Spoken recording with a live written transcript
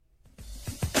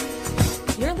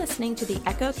listening to the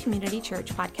Echo Community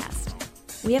Church podcast.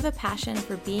 We have a passion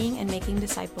for being and making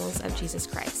disciples of Jesus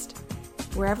Christ.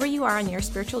 Wherever you are on your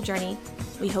spiritual journey,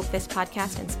 we hope this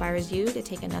podcast inspires you to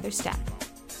take another step.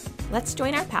 Let's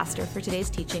join our pastor for today's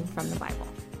teaching from the Bible.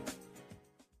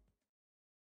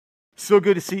 So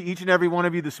good to see each and every one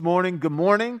of you this morning. Good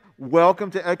morning.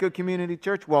 Welcome to Echo Community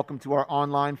Church. Welcome to our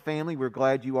online family. We're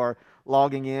glad you are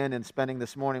logging in and spending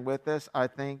this morning with us. I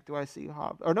think, do I see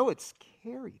Hob? Oh, no, it's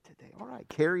Carrie today. All right.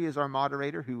 Carrie is our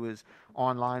moderator who is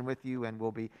online with you and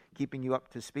will be keeping you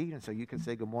up to speed. And so you can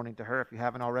say good morning to her if you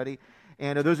haven't already.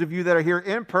 And those of you that are here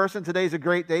in person, today's a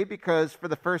great day because for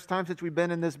the first time since we've been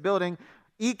in this building,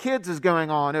 eKids is going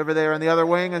on over there in the other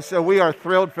wing. And so we are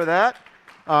thrilled for that.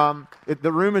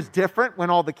 The room is different when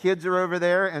all the kids are over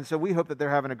there, and so we hope that they're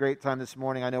having a great time this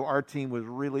morning. I know our team was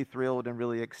really thrilled and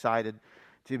really excited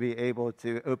to be able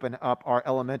to open up our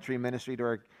elementary ministry to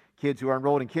our kids who are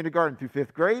enrolled in kindergarten through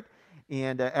fifth grade.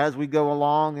 And as we go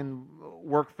along and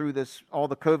work through this, all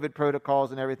the COVID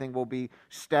protocols and everything, we'll be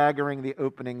staggering the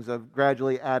openings of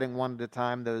gradually adding one at a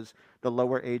time, the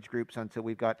lower age groups until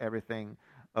we've got everything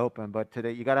open. But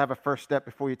today you got to have a first step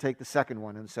before you take the second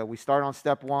one. And so we start on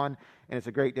step one, and it's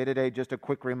a great day today. Just a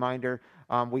quick reminder,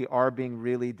 we are being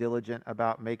really diligent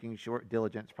about making sure,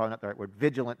 diligent is probably not the right word,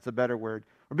 vigilant is a better word.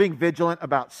 We're being vigilant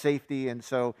about safety. And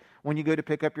so when you go to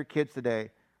pick up your kids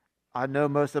today, I know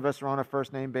most of us are on a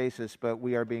first name basis, but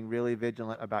we are being really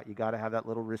vigilant about you got to have that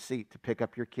little receipt to pick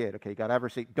up your kid. Okay, you got to have a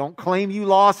receipt. Don't claim you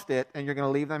lost it and you're going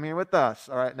to leave them here with us.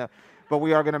 All right, no. But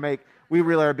we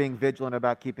really are being vigilant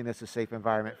about keeping this a safe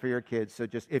environment for your kids. So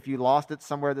just if you lost it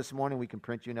somewhere this morning, we can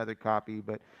print you another copy.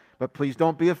 But please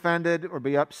don't be offended or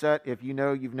be upset if you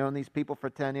know you've known these people for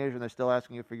 10 years and they're still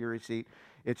asking you for your receipt.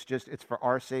 It's for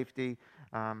our safety.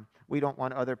 We don't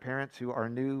want other parents who are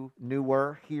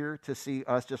newer here to see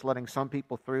us just letting some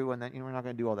people through, and then we're not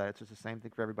going to do all that. It's just the same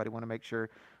thing for everybody. We want to make sure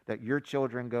that your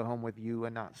children go home with you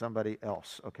and not somebody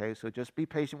else. Okay, so just be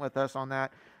patient with us on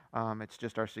that. It's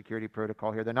just our security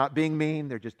protocol here. They're not being mean.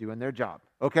 They're just doing their job.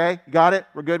 Okay, got it?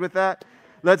 We're good with that?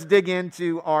 Let's dig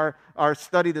into our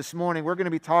study this morning. We're going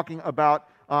to be talking about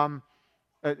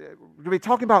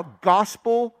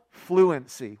gospel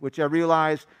fluency, which I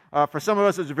realize for some of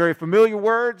us is very familiar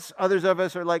words. Others of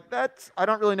us are like, I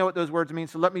don't really know what those words mean,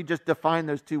 so let me just define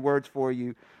those two words for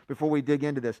you before we dig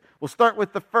into this. We'll start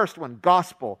with the first one,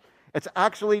 gospel. It's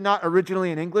actually not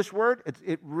originally an English word.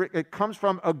 It comes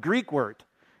from a Greek word.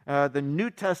 The New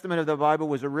Testament of the Bible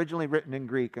was originally written in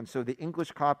Greek, and so the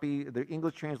English copy, the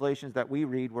English translations that we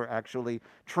read were actually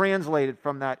translated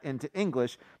from that into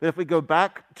English. But if we go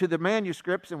back to the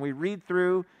manuscripts and we read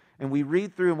through and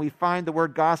we find the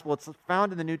word gospel, it's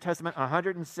found in the New Testament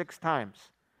 106 times.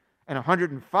 And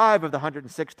 105 of the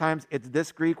 106 times, it's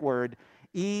this Greek word,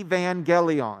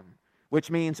 evangelion, which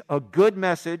means a good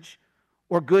message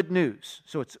or good news.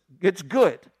 So it's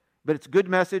good, but it's good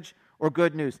message or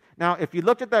good news. Now, if you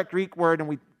looked at that Greek word and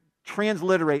we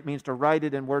transliterate, means to write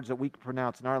it in words that we can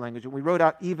pronounce in our language, and we wrote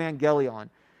out evangelion,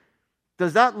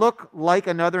 does that look like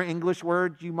another English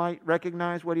word you might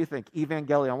recognize? What do you think?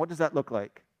 Evangelion, what does that look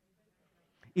like?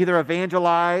 Either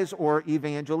evangelize or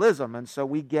evangelism. And so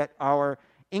we get our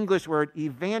English word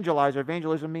evangelize or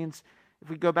evangelism means, if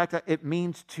we go back to that, it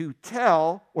means to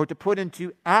tell or to put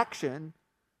into action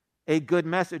a good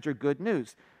message or good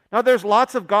news. Now, there's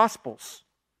lots of gospels.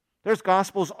 There's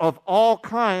gospels of all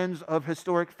kinds of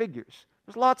historic figures.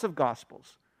 There's lots of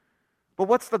gospels. But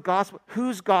what's the gospel?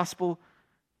 Whose gospel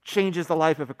changes the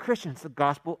life of a Christian? It's the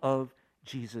gospel of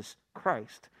Jesus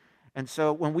Christ. And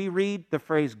so when we read the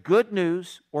phrase good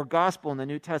news or gospel in the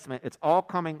New Testament, it's all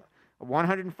coming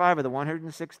 105 of the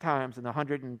 106 times, and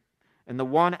the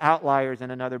one outlier is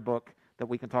in another book that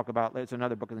we can talk about. It's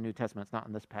another book of the New Testament. It's not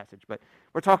in this passage. But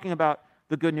we're talking about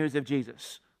the good news of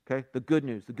Jesus. Okay, the good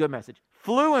news, the good message.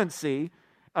 Fluency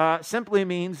simply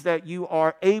means that you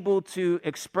are able to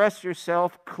express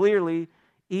yourself clearly,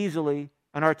 easily,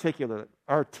 and articulately.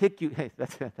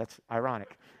 That's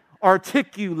ironic.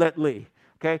 Articulately.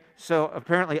 Okay, so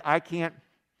apparently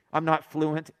I'm not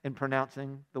fluent in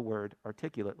pronouncing the word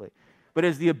articulately. But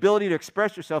it's the ability to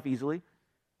express yourself easily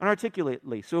and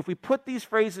articulately. So if we put these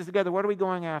phrases together, what are we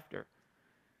going after?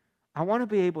 I want to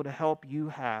be able to help you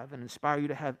have and inspire you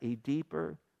to have a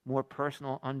deeper, more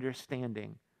personal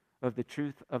understanding of the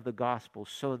truth of the gospel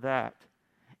so that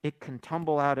it can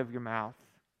tumble out of your mouth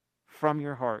from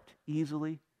your heart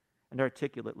easily and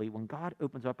articulately when God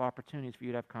opens up opportunities for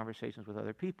you to have conversations with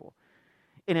other people.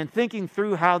 And in thinking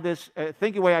through how this,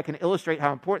 thinking way I can illustrate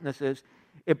how important this is,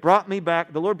 the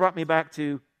Lord brought me back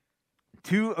to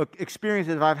two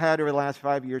experiences I've had over the last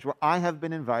 5 years where I have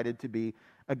been invited to be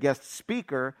a guest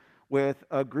speaker with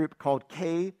a group called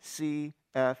KCFA,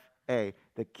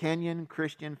 the Kenyan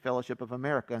Christian Fellowship of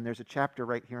America, and there's a chapter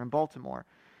right here in Baltimore.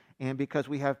 And because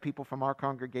we have people from our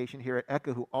congregation here at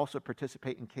ECHA who also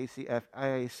participate in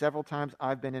KCFA, several times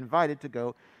I've been invited to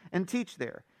go and teach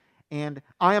there. And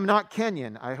I am not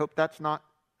Kenyan. I hope that's not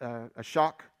a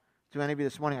shock to any of you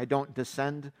this morning. I don't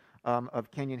descend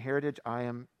of Kenyan heritage. I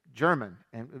am German,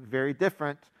 and very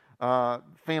different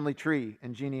family tree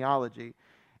and genealogy.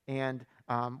 And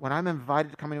when I'm invited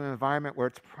to come into an environment where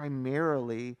it's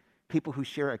primarily people who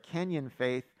share a Kenyan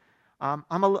faith, I'm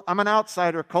an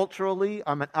outsider culturally.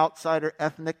 I'm an outsider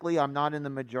ethnically. I'm not in the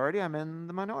majority. I'm in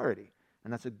the minority.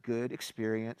 And that's a good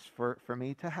experience for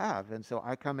me to have. And so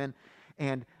I come in,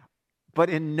 but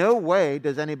in no way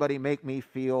does anybody make me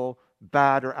feel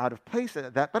bad or out of place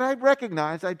at that. But I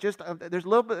recognize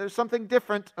there's something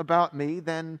different about me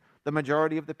than the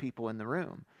majority of the people in the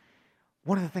room.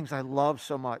 One of the things I love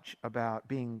so much about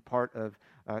being part of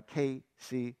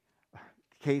KCFA,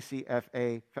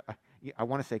 I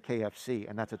want to say KFC,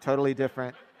 and that's a totally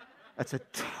different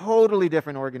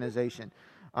organization.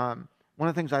 One of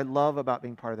the things I love about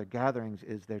being part of their gatherings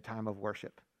is their time of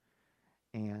worship.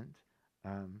 And,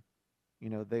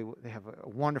 they have a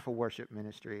wonderful worship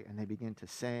ministry, and they begin to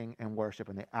sing and worship,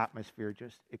 and the atmosphere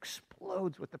just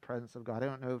explodes with the presence of God. I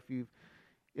don't know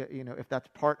if that's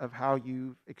part of how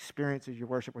you experience your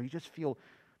worship, where you just feel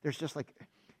there's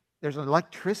an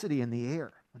electricity in the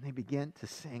air when they begin to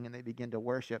sing and they begin to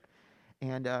worship.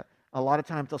 And a lot of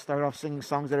times they'll start off singing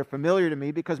songs that are familiar to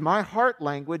me because my heart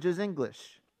language is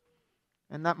English.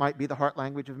 And that might be the heart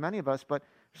language of many of us, but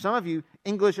for some of you,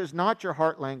 English is not your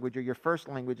heart language, or your first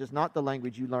language is not the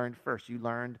language you learned first. You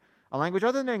learned a language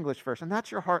other than English first, and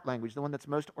that's your heart language, the one that's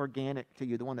most organic to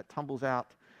you, the one that tumbles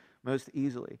out most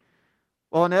easily.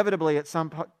 Well, inevitably, at some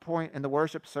point in the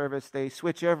worship service, they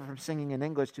switch over from singing in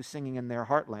English to singing in their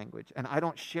heart language, and I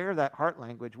don't share that heart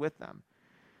language with them.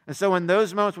 And so in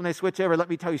those moments when they switch over, let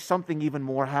me tell you, something even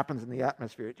more happens in the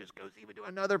atmosphere. It just goes even to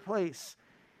another place.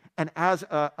 And as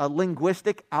a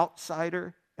linguistic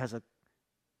outsider, as a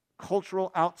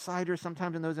cultural outsider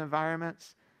sometimes in those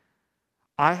environments,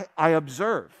 I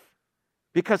observe.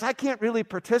 Because I can't really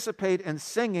participate in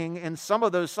singing in some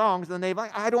of those songs, and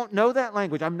I don't know that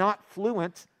language. I'm not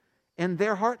fluent in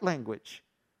their heart language.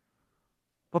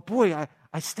 But boy,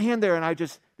 I stand there and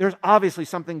there's obviously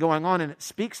something going on, and it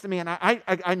speaks to me, and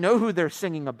I know who they're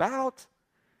singing about.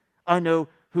 I know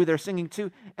who they're singing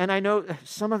to, and I know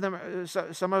some of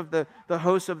the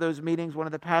hosts of those meetings, one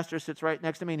of the pastors sits right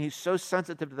next to me, and he's so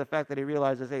sensitive to the fact that he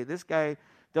realizes, hey, this guy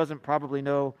doesn't probably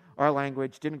know our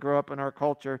language, didn't grow up in our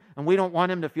culture, and we don't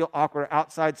want him to feel awkward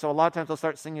outside, so a lot of times he'll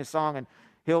start singing a song, and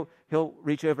he'll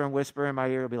reach over and whisper in my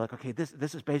ear, he'll be like, okay, this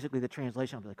is basically the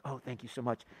translation. I'll be like, oh, thank you so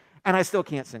much. And I still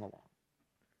can't sing along.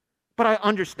 But I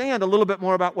understand a little bit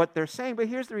more about what they're saying, but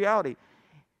here's the reality.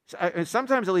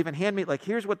 Sometimes they'll even hand me,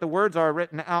 here's what the words are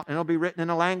written out, and it'll be written in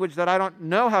a language that I don't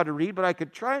know how to read, but I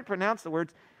could try and pronounce the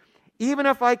words. Even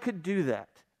if I could do that,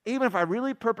 even if I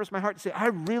really purpose my heart to say, I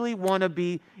really want to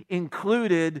be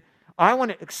included, I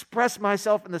want to express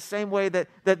myself in the same way that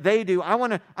they do, I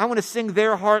want to sing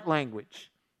their heart language.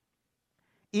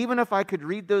 Even if I could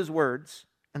read those words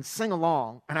and sing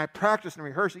along, and I practiced and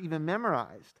rehearsed, even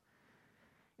memorized,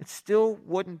 it still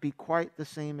wouldn't be quite the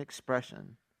same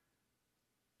expression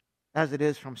as it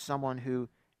is from someone who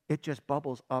it just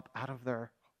bubbles up out of their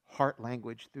heart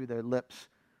language through their lips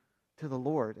to the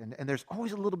Lord. And there's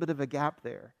always a little bit of a gap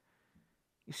there.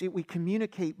 You see, we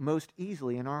communicate most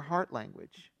easily in our heart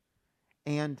language.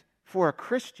 And for a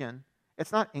Christian,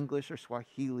 it's not English or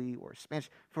Swahili or Spanish.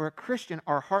 For a Christian,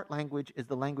 our heart language is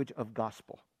the language of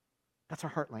gospel. That's our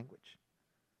heart language.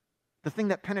 The thing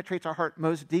that penetrates our heart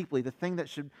most deeply, the thing that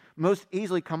should most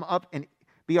easily come up and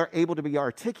be able to be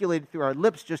articulated through our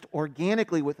lips just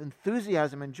organically with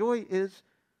enthusiasm and joy is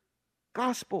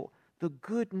gospel, the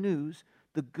good news,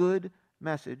 the good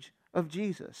message of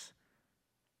Jesus.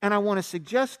 And I want to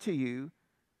suggest to you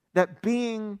that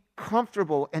being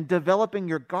comfortable and developing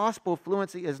your gospel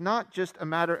fluency is not just a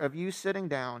matter of you sitting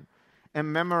down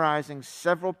and memorizing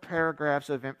several paragraphs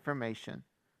of information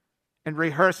and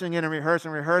rehearsing it and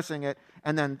rehearsing it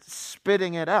and then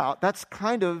spitting it out. That's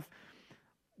kind of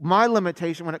my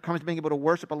limitation when it comes to being able to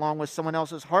worship along with someone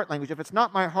else's heart language. If it's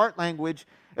not my heart language,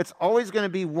 it's always going to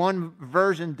be one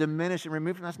version diminished and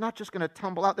removed, and that's not just going to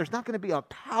tumble out. There's not going to be a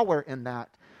power in that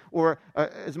or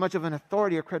as much of an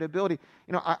authority or credibility.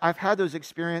 I've had those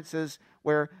experiences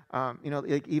where,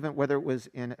 even whether it was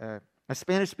in a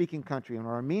Spanish-speaking country or an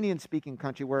Armenian-speaking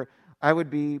country, where I would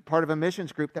be part of a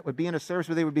missions group that would be in a service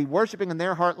where they would be worshiping in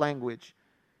their heart language.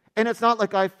 And it's not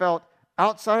like I felt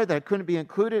outsider, that I couldn't be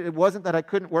included. It wasn't that I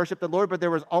couldn't worship the Lord, but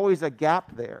there was always a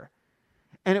gap there.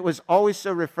 And it was always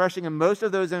so refreshing. In most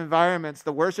of those environments,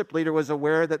 the worship leader was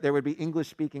aware that there would be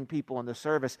English-speaking people in the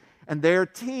service, and their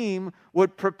team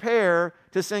would prepare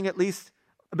to sing at least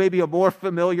maybe a more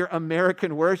familiar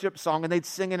American worship song, and they'd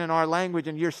sing it in our language,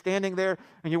 and you're standing there,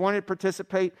 and you want to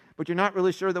participate, but you're not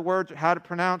really sure the words or how to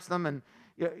pronounce them, and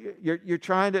you're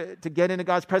trying to get into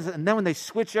God's presence. And then when they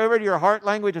switch over to your heart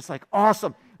language, it's like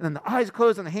awesome. And then the eyes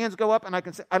close and the hands go up, and I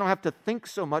don't have to think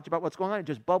so much about what's going on. It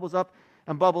just bubbles up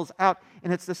and bubbles out.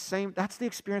 And it's the same. That's the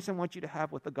experience I want you to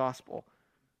have with the gospel.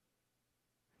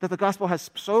 That the gospel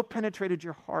has so penetrated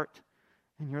your heart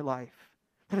and your life,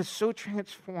 that it's so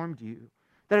transformed you,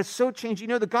 that it's so changed. You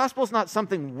know, the gospel is not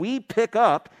something we pick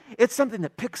up. It's something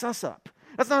that picks us up.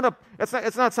 It's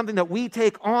not something that we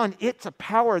take on. It's a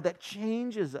power that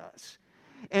changes us.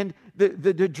 And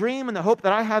the dream and the hope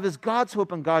that I have is God's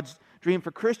hope and God's dream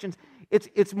for Christians.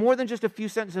 It's more than just a few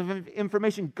sentences of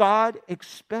information. God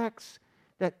expects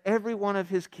that every one of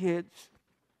his kids,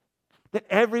 that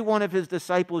every one of his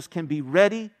disciples can be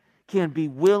ready, can be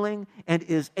willing, and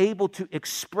is able to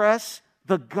express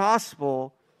the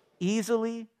gospel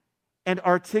easily and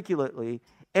articulately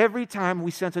every time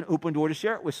we sense an open door to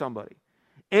share it with somebody.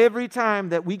 Every time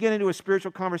that we get into a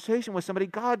spiritual conversation with somebody,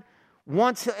 God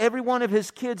wants every one of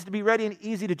his kids to be ready and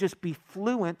easy to just be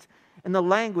fluent in the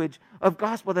language of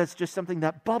gospel. That's just something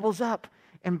that bubbles up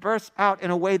and bursts out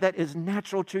in a way that is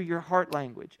natural to your heart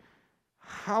language.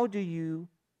 How do you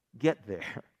get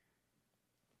there?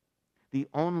 The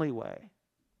only way,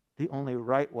 the only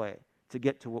right way to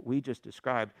get to what we just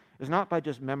described is not by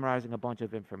just memorizing a bunch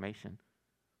of information.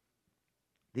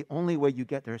 The only way you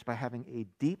get there is by having a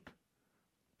deep,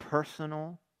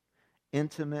 personal,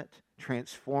 intimate,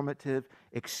 transformative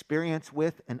experience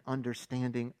with and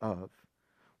understanding of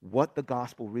what the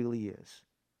gospel really is,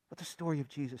 what the story of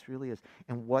Jesus really is,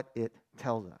 and what it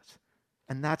tells us.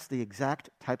 And that's the exact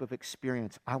type of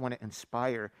experience I want to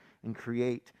inspire and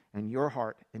create in your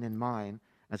heart and in mine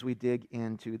as we dig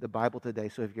into the Bible today.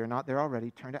 So if you're not there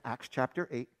already, turn to Acts chapter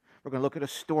 8. We're going to look at a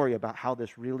story about how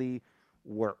this really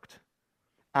worked.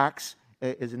 Acts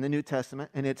is in the New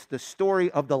Testament, and it's the story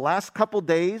of the last couple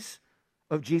days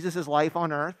of Jesus' life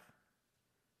on earth,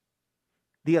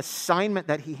 the assignment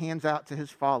that he hands out to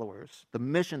his followers, the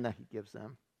mission that he gives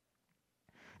them,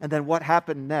 and then what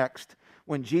happened next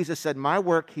when Jesus said, my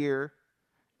work here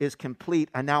is complete,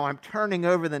 and now I'm turning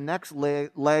over the next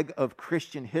leg of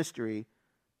Christian history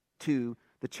to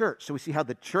the church. So we see how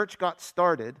the church got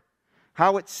started,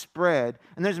 how it spread,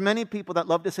 and there's many people that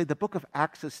love to say the book of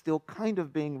Acts is still kind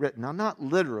of being written. Now, not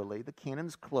literally, the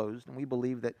canon's closed, and we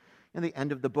believe that the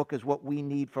end of the book is what we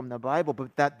need from the Bible,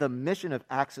 but that the mission of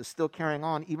Acts is still carrying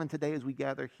on even today as we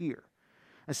gather here.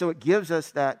 And so it gives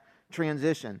us that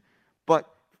transition. But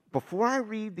before I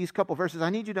read these couple verses, I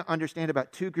need you to understand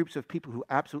about two groups of people who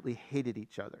absolutely hated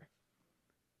each other.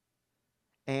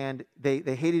 And they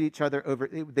hated each other over,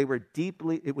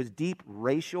 it was deep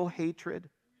racial hatred,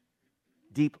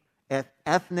 deep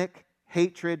ethnic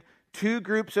hatred. Two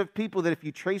groups of people that if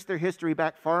you trace their history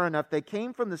back far enough, they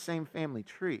came from the same family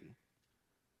tree.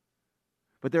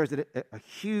 But there's a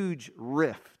huge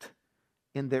rift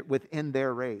within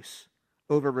their race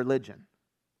over religion.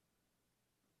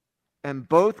 And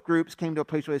both groups came to a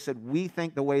place where they said, we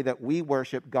think the way that we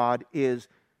worship God is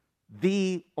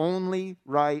the only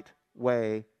right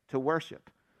way to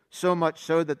worship. So much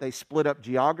so that they split up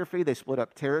geography, they split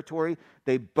up territory,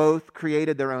 they both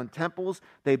created their own temples,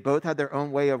 they both had their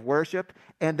own way of worship,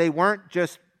 and they weren't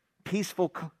just peaceful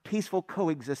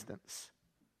coexistence.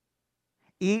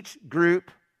 Each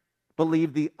group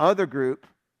believed the other group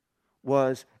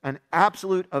was an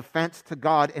absolute offense to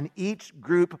God, and each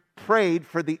group prayed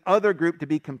for the other group to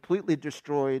be completely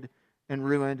destroyed and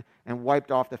ruined and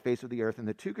wiped off the face of the earth. And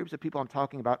the two groups of people I'm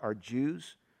talking about are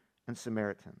Jews and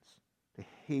Samaritans. They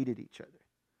hated each other.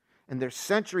 And there's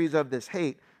centuries of this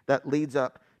hate that leads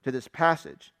up to this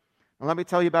passage. Now let me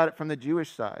tell you about it from the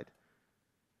Jewish side.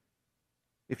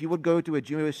 If you would go to a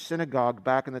Jewish synagogue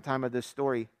back in the time of this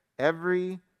story,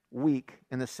 every week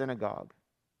in the synagogue,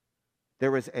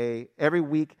 every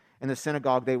week in the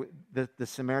synagogue, the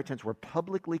Samaritans were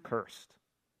publicly cursed.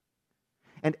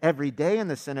 And every day in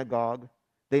the synagogue,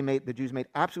 the Jews made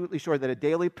absolutely sure that a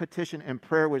daily petition and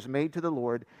prayer was made to the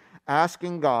Lord,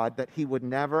 asking God that he would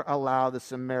never allow the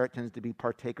Samaritans to be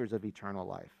partakers of eternal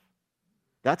life.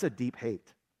 That's a deep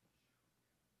hate.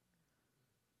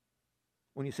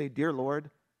 When you say, dear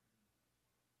Lord,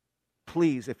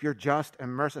 please, if you're just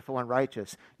and merciful and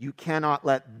righteous, you cannot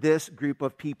let this group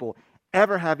of people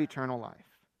ever have eternal life.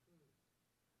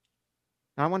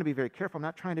 Now, I want to be very careful. I'm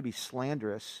not trying to be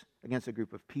slanderous against a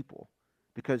group of people.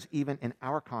 Because even in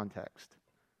our context,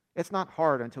 it's not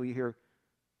hard until you hear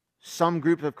some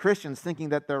group of Christians thinking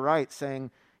that they're right,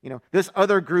 saying, this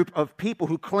other group of people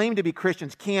who claim to be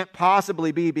Christians can't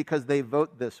possibly be because they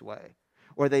vote this way,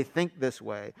 or they think this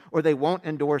way, or they won't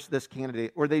endorse this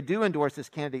candidate, or they do endorse this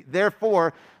candidate.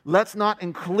 Therefore, let's not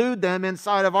include them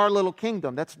inside of our little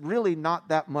kingdom. That's really not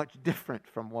that much different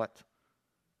from what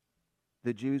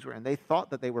the Jews were. And they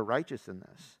thought that they were righteous in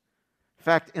this. In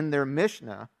fact, in their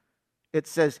Mishnah, it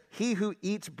says, he who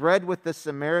eats bread with the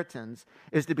Samaritans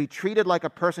is to be treated like a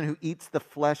person who eats the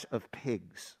flesh of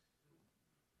pigs.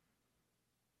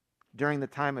 During the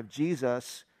time of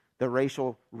Jesus, the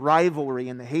racial rivalry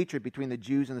and the hatred between the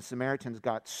Jews and the Samaritans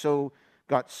got so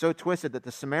twisted that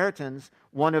the Samaritans,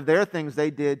 one of their things they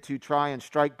did to try and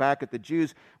strike back at the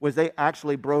Jews was they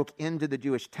actually broke into the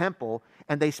Jewish temple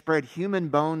and they spread human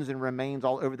bones and remains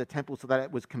all over the temple so that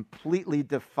it was completely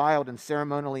defiled and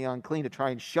ceremonially unclean to try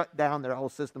and shut down their whole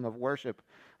system of worship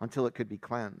until it could be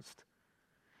cleansed.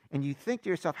 And you think to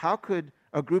yourself, how could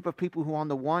a group of people who on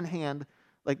the one hand,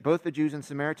 like both the Jews and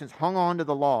Samaritans, hung on to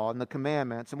the law and the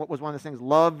commandments, and what was one of the things,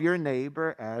 love your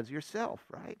neighbor as yourself,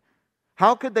 right?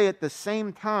 How could they at the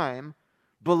same time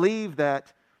believe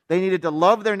that they needed to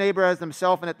love their neighbor as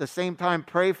themselves and at the same time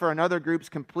pray for another group's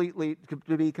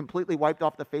to be completely wiped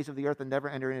off the face of the earth and never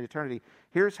enter into eternity?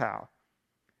 Here's how.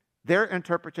 Their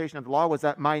interpretation of the law was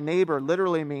that my neighbor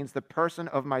literally means the person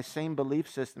of my same belief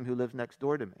system who lives next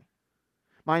door to me.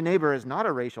 My neighbor is not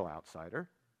a racial outsider.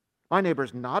 My neighbor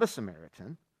is not a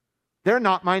Samaritan. They're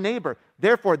not my neighbor.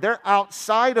 Therefore, they're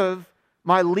outside of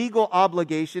my legal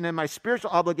obligation and my spiritual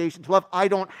obligation to love. I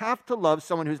don't have to love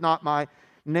someone who's not my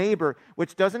neighbor.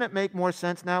 Which, doesn't it make more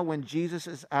sense now when Jesus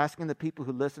is asking the people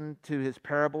who listen to his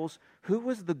parables, who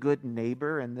was the good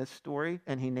neighbor in this story?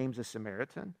 And he names a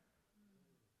Samaritan.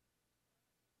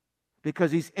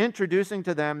 Because he's introducing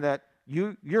to them that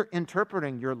you're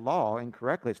interpreting your law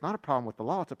incorrectly. It's not a problem with the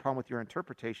law, it's a problem with your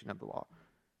interpretation of the law.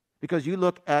 Because you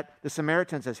look at the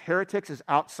Samaritans as heretics, as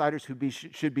outsiders who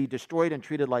should be destroyed and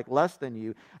treated like less than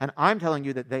you. And I'm telling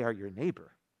you that they are your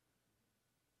neighbor.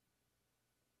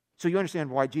 So you understand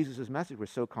why Jesus' message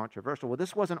was so controversial. Well,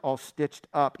 this wasn't all stitched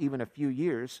up even a few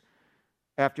years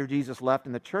after Jesus left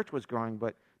and the church was growing,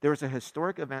 but there was a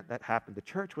historic event that happened. The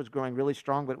church was growing really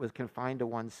strong, but it was confined to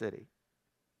one city.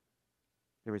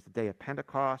 There was the day of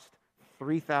Pentecost.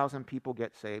 3,000 people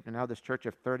get saved, and now this church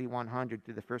of 3,100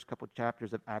 through the first couple of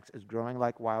chapters of Acts is growing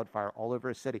like wildfire all over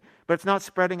a city. But it's not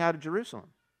spreading out of Jerusalem.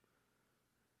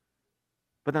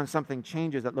 But then something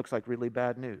changes that looks like really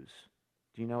bad news.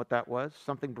 Do you know what that was?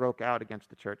 Something broke out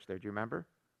against the church there. Do you remember?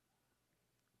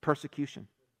 Persecution.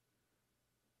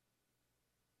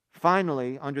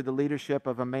 Finally, under the leadership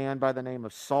of a man by the name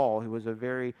of Saul, who was a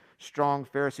very strong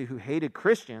Pharisee who hated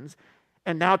Christians,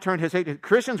 and now turned his hate.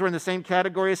 Christians were in the same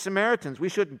category as Samaritans. We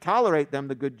shouldn't tolerate them,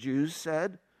 the good Jews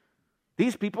said.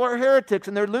 These people are heretics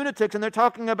and they're lunatics and they're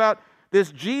talking about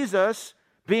this Jesus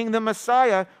being the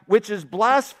Messiah, which is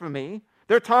blasphemy.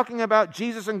 They're talking about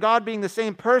Jesus and God being the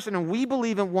same person, and we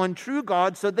believe in one true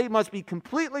God, so they must be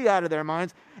completely out of their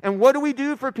minds. And what do we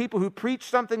do for people who preach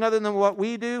something other than what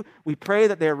we do? We pray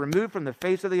that they are removed from the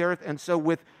face of the earth. And so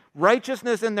with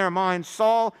righteousness in their minds,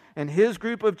 Saul and his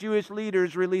group of Jewish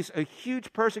leaders released a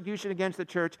huge persecution against the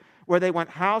church where they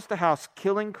went house to house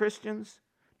killing Christians,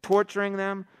 torturing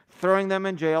them, throwing them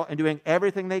in jail, and doing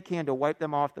everything they can to wipe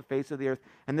them off the face of the earth.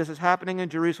 And this is happening in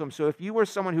Jerusalem. So if you were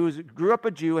someone who grew up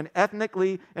a Jew and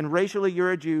ethnically and racially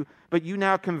you're a Jew, but you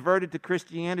now converted to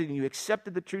Christianity and you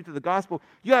accepted the truth of the gospel,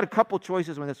 you had a couple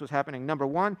choices when this was happening. Number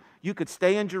one, you could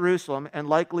stay in Jerusalem and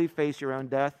likely face your own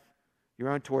death, your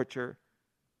own torture,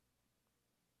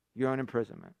 your own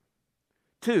imprisonment.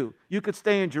 Two, you could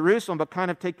stay in Jerusalem but kind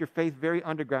of take your faith very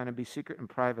underground and be secret and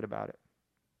private about it.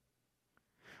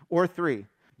 Or three,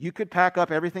 you could pack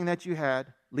up everything that you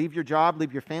had, leave your job,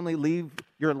 leave your family, leave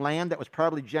your land that was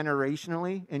probably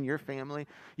generationally in your family.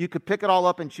 You could pick it all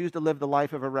up and choose to live the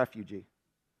life of a refugee.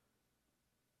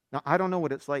 Now, I don't know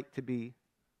what it's like to be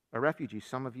a refugee.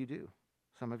 Some of you do.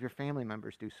 Some of your family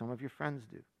members do. Some of your friends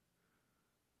do.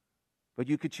 But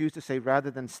you could choose to say,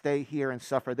 rather than stay here and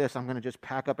suffer this, I'm going to just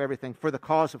pack up everything for the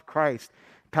cause of Christ,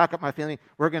 pack up my family.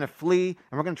 We're going to flee,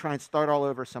 and we're going to try and start all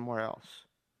over somewhere else.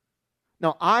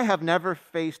 Now, I have never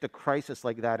faced a crisis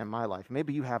like that in my life.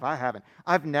 Maybe you have, I haven't.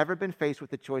 I've never been faced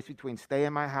with the choice between stay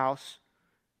in my house,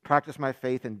 practice my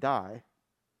faith, and die,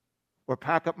 or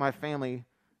pack up my family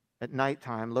at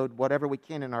nighttime, load whatever we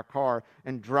can in our car,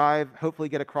 and drive, hopefully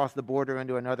get across the border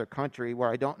into another country where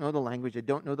I don't know the language, I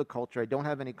don't know the culture, I don't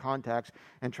have any contacts,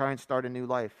 and try and start a new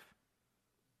life.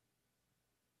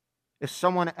 If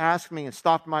someone asked me and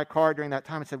stopped my car during that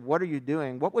time and said, "What are you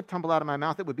doing?" what would tumble out of my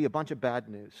mouth? It would be a bunch of bad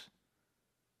news.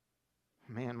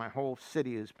 Man, my whole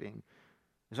city is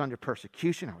under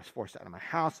persecution. I was forced out of my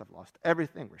house. I've lost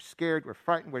everything. We're scared. We're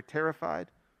frightened. We're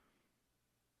terrified.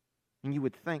 And you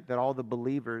would think that all the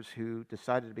believers who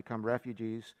decided to become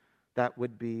refugees, that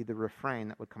would be the refrain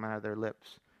that would come out of their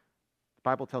lips. The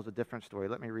Bible tells a different story.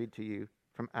 Let me read to you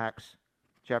from Acts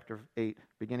chapter 8,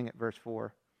 beginning at verse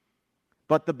 4.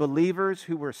 But the believers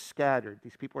who were scattered,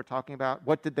 these people we're talking about,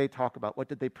 what did they talk about? What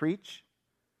did they preach?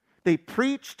 They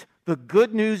preached the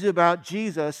good news about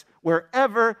Jesus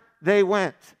wherever they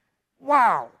went.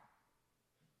 Wow.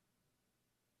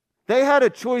 They had a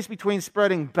choice between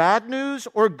spreading bad news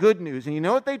or good news. And you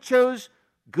know what they chose?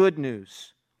 Good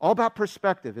news. All about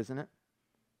perspective, isn't it?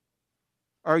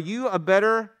 Are you a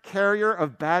better carrier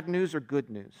of bad news or good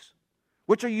news?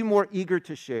 Which are you more eager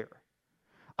to share?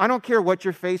 I don't care what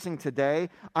you're facing today.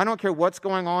 I don't care what's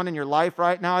going on in your life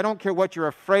right now. I don't care what you're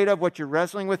afraid of, what you're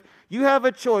wrestling with. You have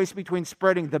a choice between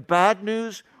spreading the bad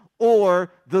news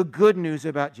or the good news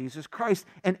about Jesus Christ.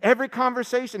 And every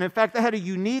conversation, in fact, they had a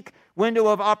unique window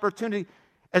of opportunity.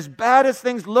 As bad as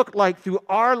things looked like through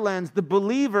our lens, the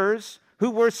believers who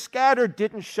were scattered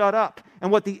didn't shut up.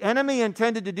 And what the enemy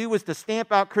intended to do was to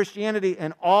stamp out Christianity,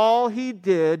 and all he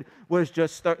did was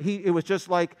it was just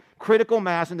like critical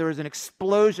mass, and there was an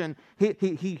explosion.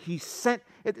 He sent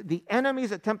the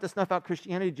enemy's attempt to snuff out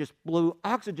Christianity just blew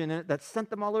oxygen in it that sent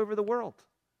them all over the world.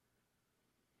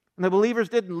 And the believers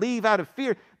didn't leave out of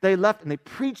fear. They left and they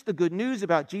preached the good news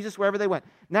about Jesus wherever they went.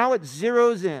 Now it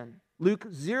zeroes in. Luke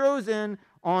zeroes in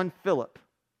on Philip,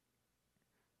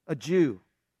 a Jew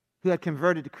who had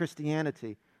converted to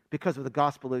Christianity because of the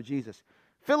gospel of Jesus.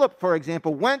 Philip, for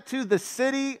example, went to the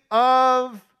city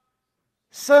of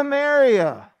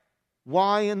Samaria.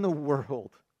 Why in the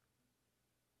world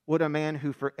would a man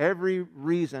who for every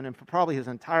reason and for probably his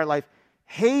entire life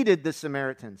hated the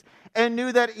Samaritans and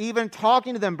knew that even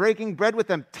talking to them, breaking bread with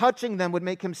them, touching them would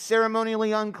make him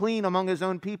ceremonially unclean among his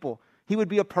own people? He would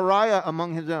be a pariah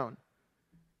among his own.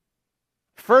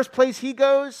 First place he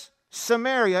goes,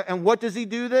 Samaria. And what does he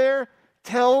do there?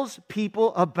 Tells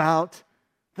people about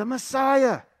the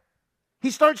Messiah.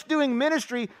 He starts doing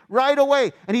ministry right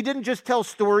away. And he didn't just tell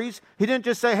stories. He didn't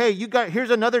just say, "Hey, here's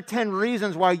another 10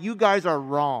 reasons why you guys are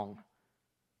wrong."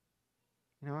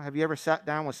 You know, have you ever sat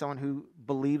down with someone who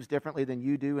believes differently than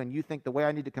you do, and you think the way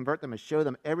I need to convert them is show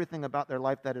them everything about their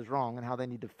life that is wrong and how they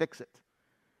need to fix it?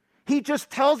 He just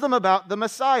tells them about the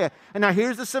Messiah. And now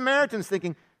here's the Samaritans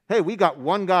thinking, "Hey, we got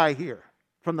one guy here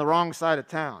from the wrong side of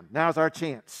town. Now's our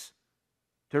chance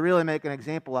to really make an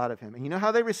example out of him." And you know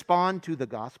how they respond to the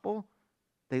gospel?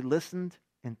 They listened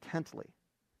intently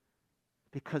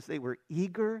because they were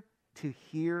eager to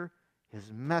hear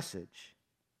his message.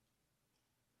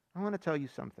 I want to tell you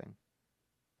something.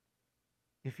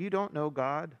 If you don't know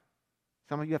God,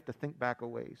 some of you have to think back a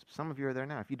ways. Some of you are there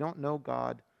now. If you don't know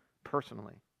God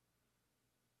personally,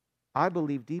 I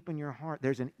believe deep in your heart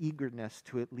there's an eagerness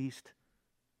to at least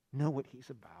know what he's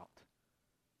about,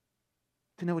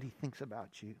 to know what he thinks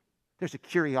about you. There's a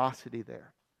curiosity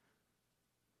there.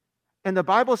 And the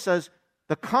Bible says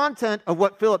the content of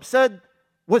what Philip said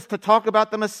was to talk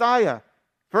about the Messiah.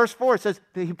 Verse 4 says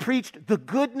that he preached the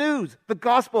good news, the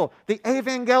gospel, the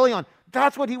evangelion.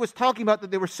 That's what he was talking about that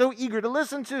they were so eager to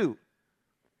listen to.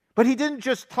 But he didn't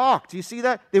just talk. Do you see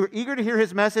that? They were eager to hear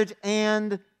his message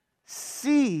and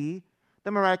see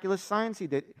the miraculous signs he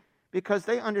did. Because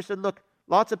they understood, look,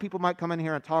 lots of people might come in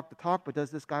here and talk the talk, but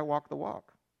does this guy walk the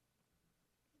walk?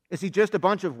 Is he just a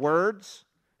bunch of words?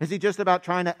 Is he just about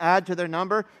trying to add to their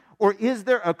number? Or is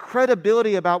there a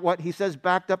credibility about what he says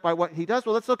backed up by what he does?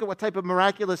 Well, let's look at what type of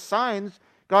miraculous signs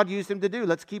God used him to do.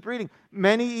 Let's keep reading.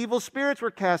 Many evil spirits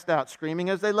were cast out, screaming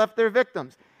as they left their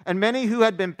victims. And many who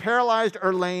had been paralyzed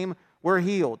or lame were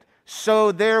healed.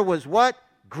 So there was what?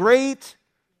 Great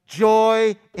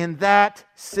joy in that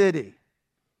city.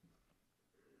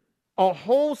 A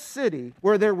whole city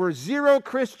where there were 0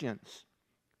 Christians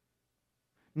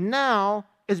now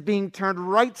is being turned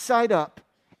right side up.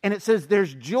 And it says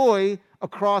there's joy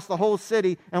across the whole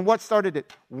city. And what started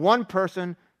it? One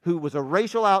person who was a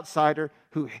racial outsider,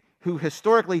 who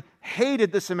historically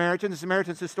hated the Samaritans. The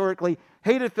Samaritans historically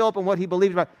hated Philip and what he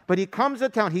believed about. But he comes to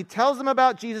town, he tells them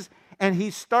about Jesus, and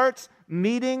he starts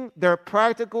meeting their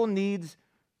practical needs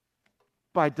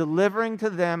by delivering to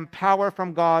them power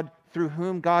from God through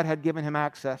whom God had given him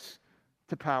access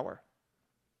to power.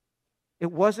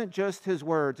 It wasn't just his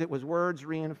words. It was words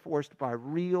reinforced by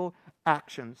real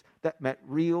actions that met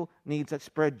real needs, that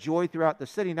spread joy throughout the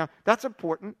city. Now, that's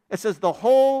important. It says the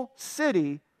whole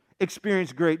city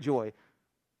experienced great joy.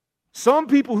 Some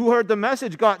people who heard the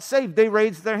message got saved. They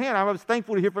raised their hand. I was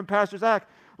thankful to hear from Pastor Zach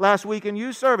last week in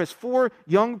youth service. 4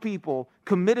 young people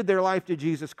committed their life to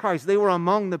Jesus Christ. They were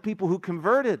among the people who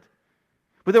converted.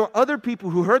 But there were other people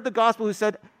who heard the gospel who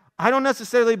said, I don't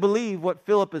necessarily believe what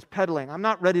Philip is peddling. I'm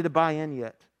not ready to buy in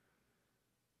yet.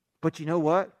 But you know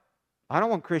what? I don't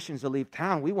want Christians to leave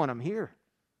town. We want them here.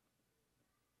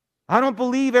 I don't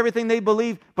believe everything they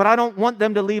believe, but I don't want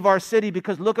them to leave our city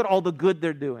because look at all the good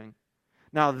they're doing.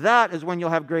 Now that is when you'll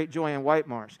have great joy in White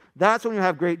Marsh. That's when you'll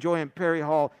have great joy in Perry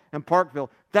Hall and Parkville.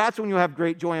 That's when you'll have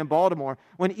great joy in Baltimore.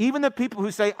 When even the people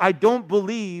who say, I don't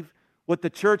believe what the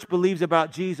church believes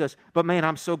about Jesus, but man,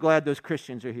 I'm so glad those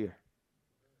Christians are here.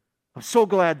 I'm so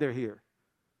glad they're here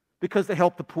because they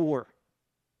help the poor.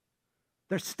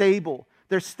 They're stable.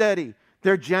 They're steady.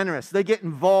 They're generous. They get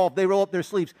involved. They roll up their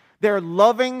sleeves. They're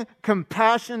loving,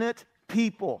 compassionate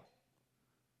people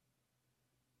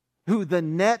who the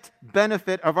net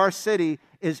benefit of our city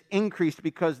is increased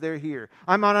because they're here.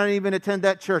 I might not even attend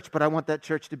that church, but I want that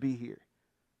church to be here.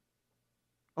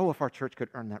 Oh, if our church could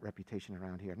earn that reputation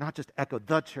around here. Not just echo,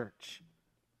 the church.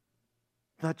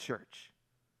 The church.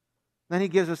 Then he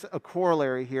gives us a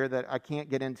corollary here that I can't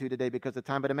get into today because of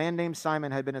time. But a man named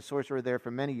Simon had been a sorcerer there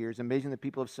for many years, amazing the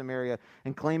people of Samaria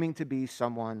and claiming to be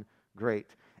someone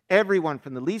great. Everyone,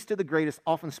 from the least to the greatest,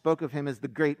 often spoke of him as the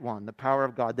great one, the power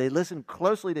of God. They listened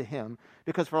closely to him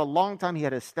because for a long time he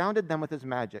had astounded them with his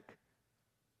magic.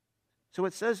 So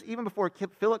it says even before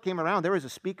Philip came around, there was a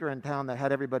speaker in town that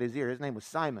had everybody's ear. His name was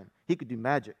Simon. He could do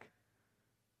magic.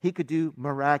 He could do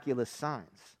miraculous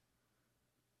signs.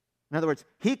 In other words,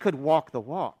 he could walk the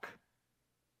walk,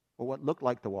 or what looked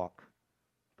like the walk,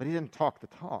 but he didn't talk the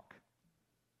talk.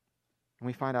 And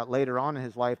we find out later on in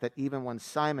his life that even when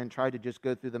Simon tried to just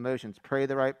go through the motions, pray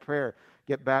the right prayer,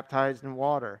 get baptized in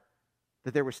water,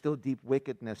 that there was still deep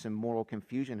wickedness and moral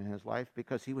confusion in his life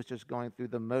because he was just going through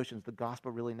the motions. The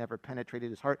gospel really never penetrated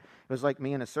his heart. It was like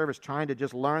me in a service trying to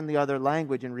just learn the other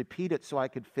language and repeat it so I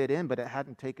could fit in, but it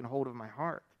hadn't taken hold of my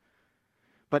heart.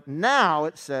 But now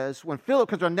it says, when Philip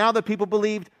comes around, now the people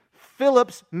believed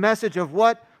Philip's message of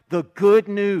what? The good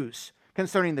news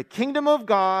concerning the kingdom of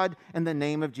God and the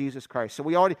name of Jesus Christ. So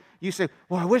you say,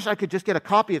 well, I wish I could just get a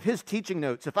copy of his teaching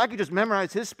notes. If I could just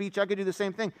memorize his speech, I could do the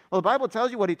same thing. Well, the Bible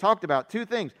tells you what he talked about. 2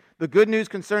 things. The good news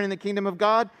concerning the kingdom of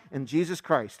God and Jesus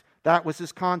Christ. That was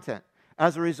his content.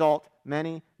 As a result,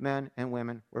 many men and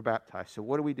women were baptized. So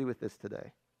what do we do with this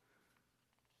today?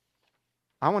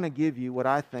 I want to give you what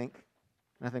I think,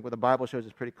 and I think what the Bible shows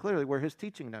us pretty clearly, were his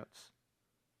teaching notes.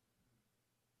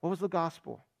 What was the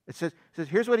gospel? It says,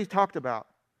 here's what he talked about.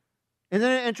 Isn't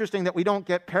it interesting that we don't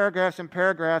get paragraphs and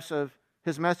paragraphs of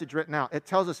his message written out? It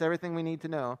tells us everything we need to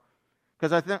know.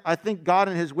 Because I think God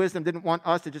in his wisdom didn't want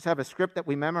us to just have a script that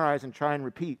we memorize and try and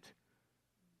repeat.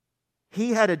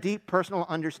 He had a deep personal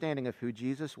understanding of who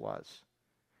Jesus was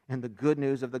and the good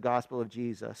news of the gospel of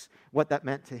Jesus, what that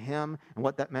meant to him and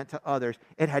what that meant to others.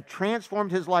 It had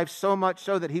transformed his life so much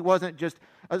so that he wasn't just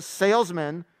a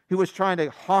salesman who was trying to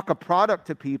hawk a product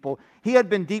to people. He had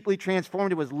been deeply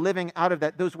transformed and was living out of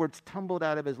that. Those words tumbled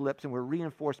out of his lips and were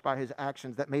reinforced by his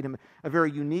actions that made him a very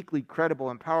uniquely credible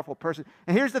and powerful person.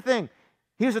 And here's the thing.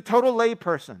 He was a total lay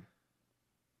person.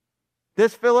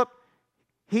 This Philip,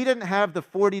 he didn't have the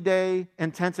 40-day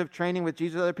intensive training with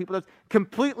Jesus other people.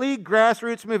 Completely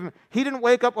grassroots movement. He didn't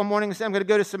wake up one morning and say, I'm going to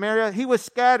go to Samaria. He was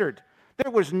scattered.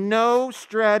 There was no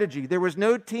strategy. There was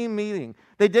no team meeting.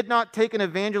 They did not take an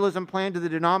evangelism plan to the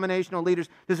denominational leaders.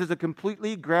 This is a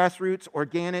completely grassroots,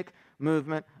 organic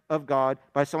movement of God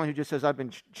by someone who just says, I've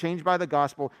been changed by the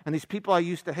gospel, and these people I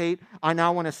used to hate, I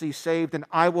now want to see saved, and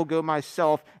I will go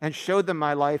myself and show them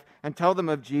my life and tell them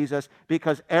of Jesus,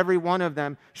 because every one of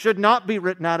them should not be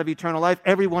written out of eternal life.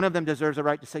 Every one of them deserves a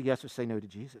right to say yes or say no to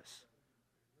Jesus.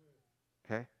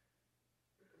 Okay?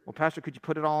 Well, Pastor, could you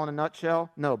put it all in a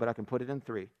nutshell? No, but I can put it in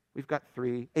 3. We've got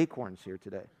 3 acorns here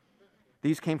today.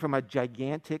 These came from a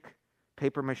gigantic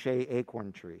papier-mâché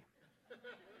acorn tree.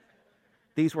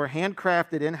 These were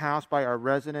handcrafted in-house by our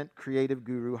resident creative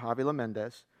guru, Javila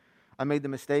Mendez. I made the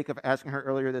mistake of asking her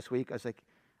earlier this week. I was like,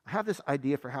 I have this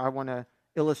idea for how I want to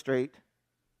illustrate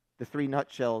the 3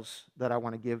 nutshells that I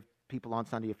want to give people on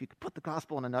Sunday. If you could put the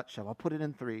gospel in a nutshell, I'll put it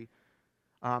in 3.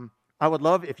 I would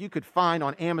love if you could find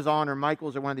on Amazon or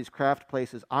Michael's or one of these craft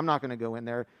places. I'm not going to go in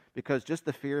there because just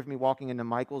the fear of me walking into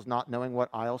Michael's not knowing what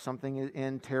aisle something is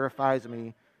in terrifies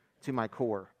me to my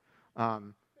core.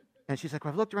 And she's like,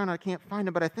 well, I've looked around and I can't find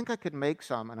them, but I think I could make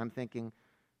some. And I'm thinking,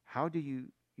 how do you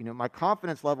my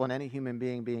confidence level in any human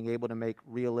being able to make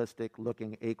realistic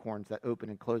looking acorns that open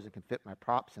and close and can fit my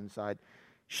props inside.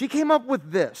 She came up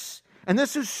with this. And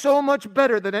this is so much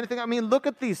better than anything. I mean, look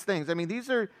at these things. I mean, these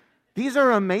are These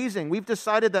are amazing. We've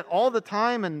decided that all the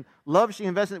time and love she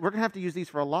invested, we're going to have to use these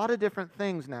for a lot of different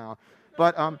things now.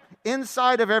 But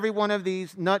inside of every one of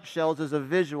these nutshells is a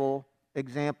visual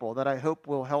example that I hope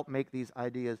will help make these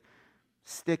ideas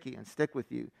sticky and stick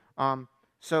with you.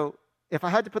 So if I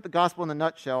had to put the gospel in the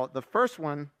nutshell, the first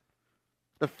one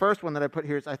that I put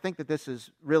here is, I think that this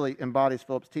is really embodies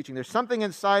Philip's teaching. There's something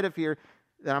inside of here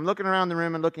that I'm looking around the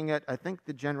room and looking at. I think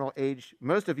the general age,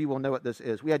 most of you will know what this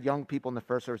is. We had young people in the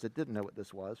first service that didn't know what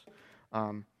this was.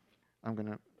 I'm going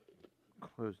to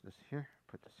close this here,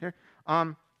 put this here.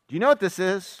 Do you know what this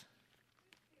is?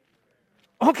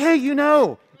 Okay, you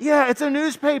know. Yeah, it's a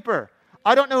newspaper.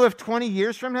 I don't know if 20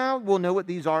 years from now we'll know what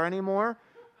these are anymore.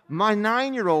 My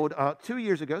 9-year-old, 2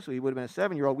 years ago, so he would have been a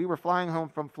 7-year-old, we were flying home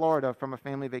from Florida from a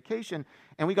family vacation,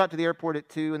 and we got to the airport at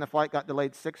 2, and the flight got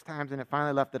delayed 6 times, and it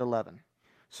finally left at 11.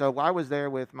 So I was there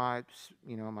with I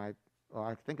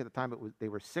think at the time they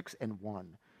were 6 and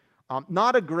 1.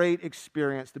 Not a great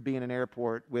experience to be in an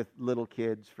airport with little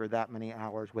kids for that many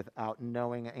hours without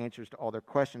knowing answers to all their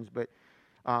questions. But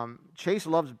Chase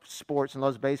loves sports and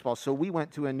loves baseball, so we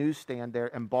went to a newsstand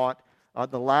there and bought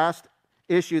the last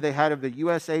issue they had of the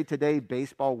USA Today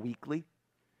Baseball Weekly.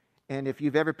 And if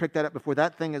you've ever picked that up before,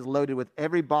 that thing is loaded with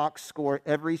every box score,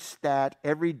 every stat,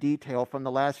 every detail from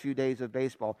the last few days of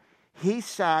baseball. He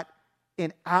sat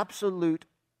in absolute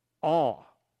awe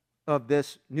of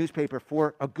this newspaper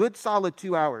for a good solid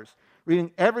 2 hours,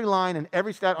 reading every line and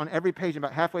every stat on every page. And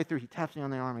about halfway through, he taps me on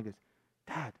the arm and goes,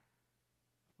 "Dad,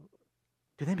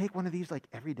 do they make one of these like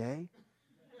every day?"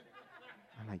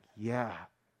 I'm like, "Yeah."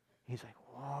 He's like,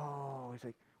 "Whoa." He's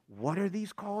like, "What are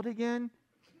these called again?"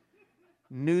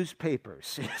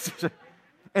 Newspapers.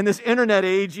 And this internet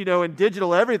age, and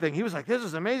digital everything. He was like, "This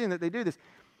is amazing that they do this."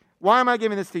 Why am I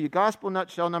giving this to you? Gospel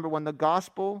nutshell number 1, the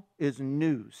gospel is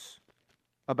news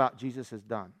about Jesus has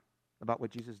done, about what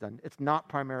Jesus has done. It's not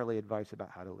primarily advice about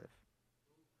how to live.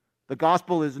 The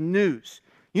gospel is news.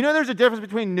 There's a difference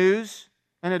between news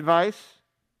and advice.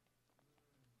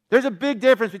 There's a big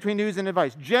difference between news and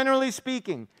advice. Generally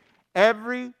speaking,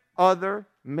 every other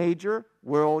major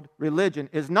world religion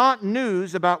is not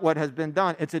news about what has been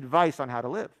done. It's advice on how to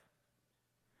live.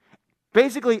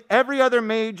 Basically, every other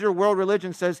major world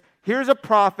religion says, here's a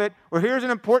prophet or here's an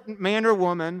important man or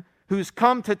woman who's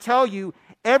come to tell you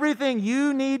everything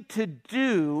you need to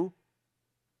do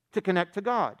to connect to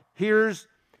God. Here's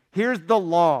the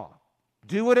law.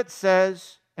 Do what it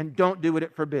says and don't do what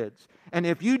it forbids. And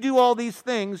if you do all these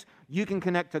things, you can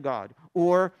connect to God.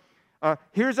 Or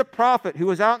here's a prophet who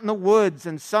was out in the woods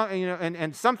and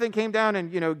something came down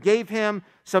and gave him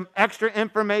some extra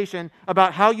information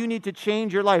about how you need to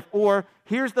change your life. Or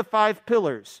here's the 5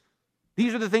 pillars.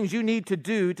 These are the things you need to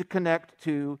do to connect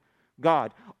to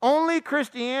God. Only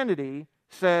Christianity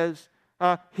says,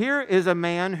 here is a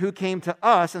man who came to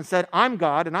us and said, I'm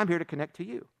God and I'm here to connect to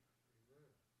you.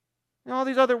 All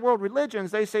these other world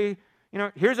religions, they say,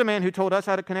 here's a man who told us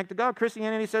how to connect to God.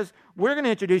 Christianity says, we're going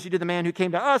to introduce you to the man who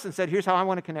came to us and said, here's how I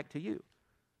want to connect to you.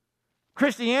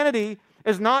 Christianity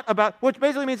is not about, which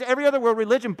basically means every other world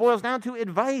religion boils down to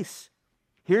advice.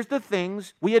 Here's the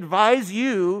things we advise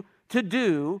you to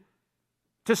do,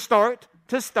 to start,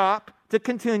 to stop, to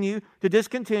continue, to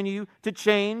discontinue, to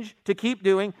change, to keep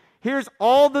doing. Here's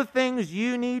all the things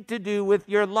you need to do with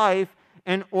your life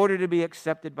in order to be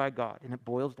accepted by God. And it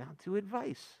boils down to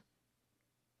advice.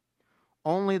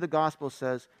 Only the gospel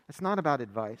says it's not about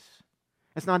advice.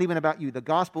 It's not even about you. The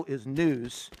gospel is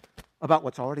news about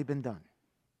what's already been done.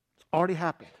 It's already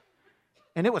happened.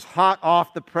 And it was hot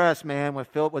off the press, man, when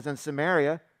Philip was in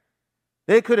Samaria.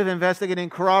 They could have investigated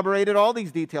and corroborated all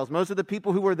these details. Most of the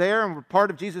people who were there and were part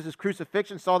of Jesus'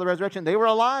 crucifixion, saw the resurrection, they were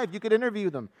alive. You could interview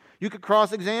them. You could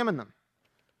cross-examine them.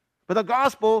 But the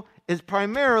gospel is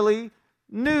primarily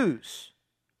news.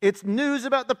 It's news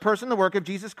about the person, the work of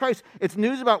Jesus Christ. It's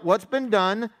news about what's been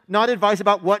done, not advice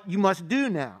about what you must do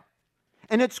now.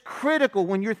 And it's critical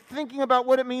when you're thinking about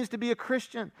what it means to be a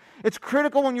Christian. It's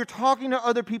critical when you're talking to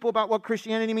other people about what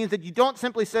Christianity means, that you don't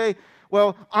simply say,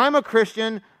 well, I'm a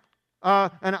Christian,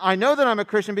 and I know that I'm a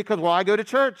Christian because, well, I go to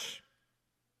church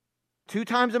 2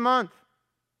 times a month.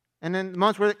 And then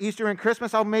months where Easter and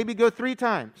Christmas, I'll maybe go 3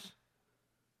 times.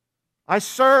 I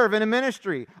serve in a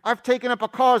ministry. I've taken up a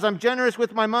cause. I'm generous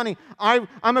with my money. I'm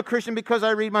a Christian because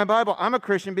I read my Bible. I'm a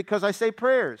Christian because I say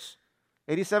prayers.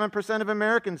 87% of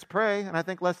Americans pray, and I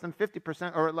think less than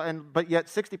 50%, but yet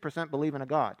 60% believe in a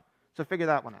God. So figure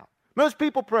that one out. Most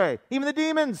people pray. Even the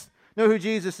demons know who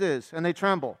Jesus is, and they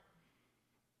tremble.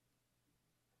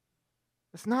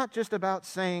 It's not just about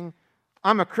saying,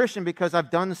 I'm a Christian because I've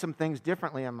done some things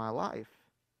differently in my life.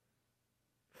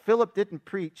 Philip didn't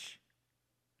preach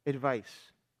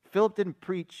advice. Philip didn't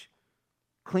preach,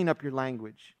 clean up your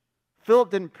language.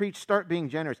 Philip didn't preach, start being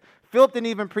generous. Philip didn't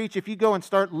even preach, if you go and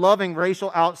start loving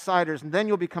racial outsiders, and then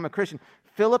you'll become a Christian.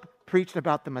 Philip preached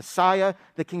about the Messiah,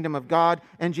 the kingdom of God,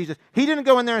 and Jesus. He didn't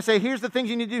go in there and say, here's the things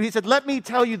you need to do. He said, let me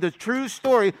tell you the true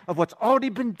story of what's already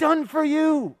been done for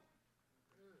you.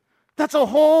 That's a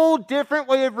whole different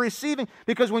way of receiving,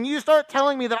 because when you start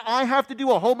telling me that I have to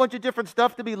do a whole bunch of different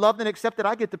stuff to be loved and accepted,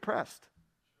 I get depressed.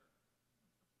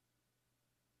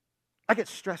 I get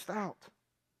stressed out.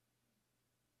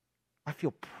 I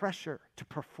feel pressure to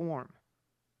perform.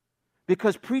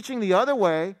 Because preaching the other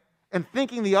way and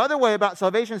thinking the other way about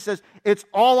salvation says it's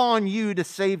all on you to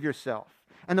save yourself.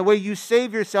 And the way you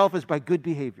save yourself is by good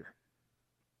behavior.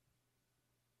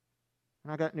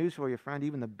 And I got news for you, friend.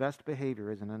 Even the best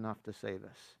behavior isn't enough to save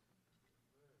us.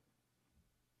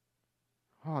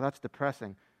 Oh, that's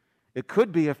depressing. It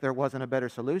could be if there wasn't a better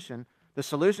solution. The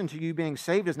solution to you being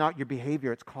saved is not your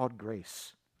behavior. It's called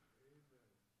grace.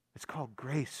 It's called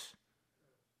grace.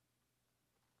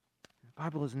 The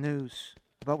Bible is news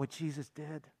about what Jesus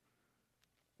did.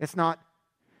 It's not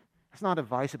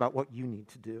advice about what you need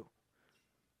to do.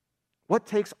 What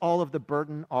takes all of the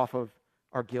burden off of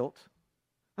our guilt?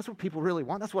 That's what people really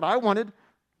want. That's what I wanted.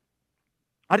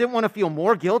 I didn't want to feel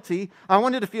more guilty. I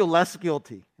wanted to feel less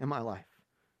guilty in my life.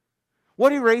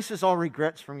 What erases all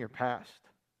regrets from your past?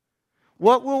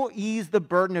 What will ease the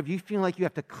burden of you feeling like you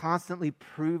have to constantly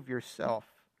prove yourself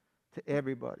to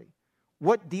everybody?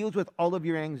 What deals with all of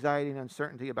your anxiety and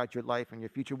uncertainty about your life and your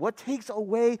future? What takes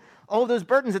away all those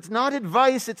burdens? It's not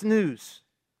advice, it's news.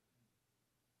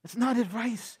 It's not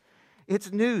advice,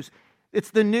 it's news.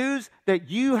 It's the news that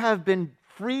you have been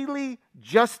freely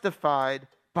justified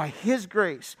by His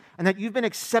grace and that you've been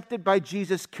accepted by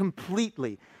Jesus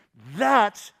completely.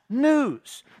 That's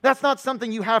news. That's not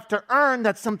something you have to earn.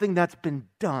 That's something that's been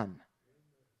done.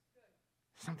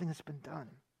 Something that's been done.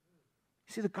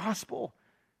 You see, the gospel,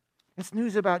 it's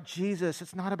news about Jesus.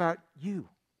 It's not about you.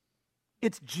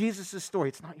 It's Jesus' story.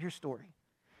 It's not your story.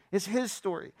 It's His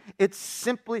story. It's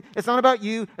not about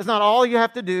you. It's not all you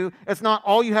have to do. It's not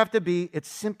all you have to be. It's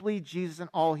simply Jesus and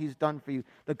all He's done for you.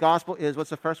 The gospel is, what's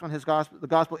the first one? The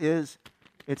gospel is,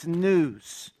 it's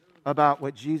news about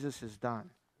what Jesus has done.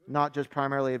 Not just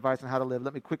primarily advice on how to live.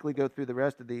 Let me quickly go through the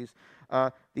rest of these.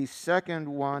 The second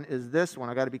one is this one.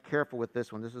 I got to be careful with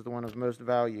this one. This is the one of most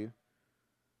value.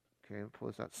 Okay, we'll pull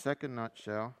this out. Second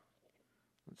nutshell.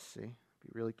 Let's see. Be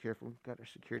really careful. We've got our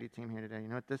security team here today. You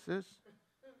know what this is?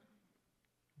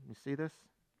 You see this?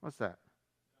 What's that?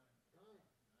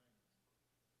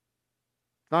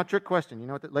 It's not a trick question. You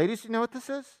know what ladies, you know what this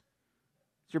is?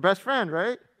 It's your best friend,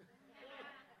 right?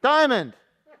 Diamond.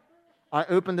 I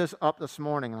opened this up this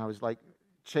morning and I was like,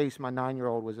 Chase, my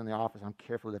 9-year-old, was in the office. I'm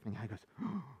carefully lifting. He goes,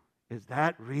 oh, is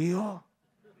that real?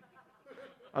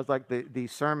 I was like, the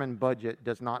sermon budget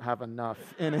does not have enough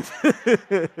in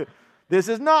it. This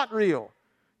is not real.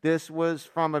 This was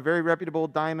from a very reputable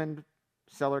diamond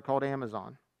seller called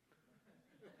Amazon.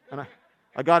 And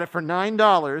I got it for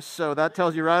 $9, so that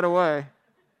tells you right away.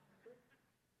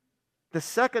 The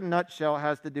second nutshell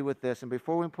has to do with this, and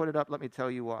before we put it up, let me tell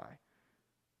you why.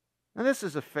 Now, this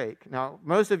is a fake. Now,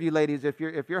 most of you ladies, if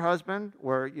your husband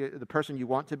or the person you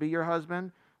want to be your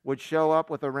husband would show up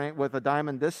with a ring with a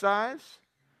diamond this size,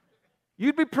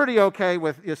 you'd be pretty okay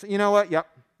with, you know what? Yep,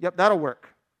 that'll work.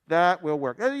 That will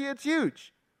work. It's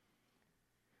huge.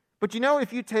 But you know,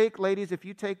 if you take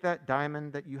that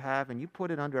diamond that you have and you put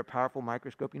it under a powerful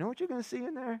microscope, you know what you're going to see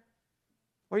in there?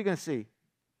 What are you going to see?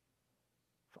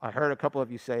 I heard a couple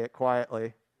of you say it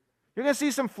quietly. You're going to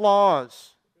see some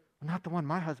flaws. Not the one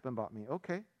my husband bought me.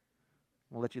 Okay.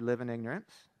 We'll let you live in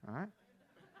ignorance. All right.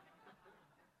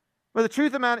 But the truth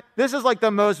of the matter, this is like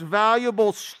the most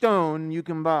valuable stone you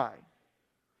can buy.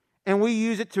 And we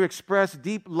use it to express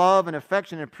deep love and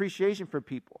affection and appreciation for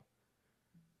people.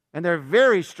 And they're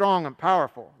very strong and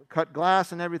powerful. Cut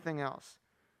glass and everything else.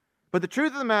 But the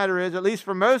truth of the matter is, at least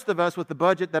for most of us with the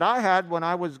budget that I had when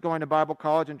I was going to Bible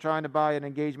college and trying to buy an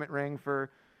engagement ring for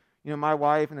my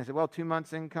wife, and they said, well, 2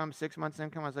 months income, 6 months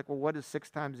income. I was like, well, what is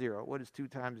 6 times 0? What is 2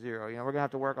 times 0? We're going to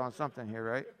have to work on something here,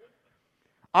 right?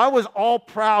 I was all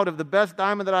proud of the best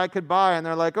diamond that I could buy, and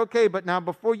they're like, okay, but now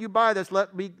before you buy this,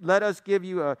 let us give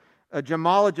you a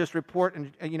gemologist report,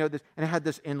 and this, and it had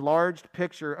this enlarged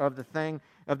picture of the thing,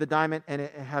 of the diamond, and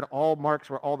it had all marks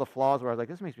where all the flaws were. I was like,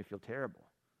 this makes me feel terrible.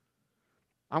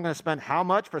 I'm going to spend how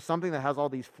much for something that has all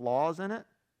these flaws in it?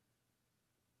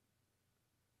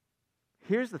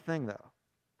 Here's the thing, though.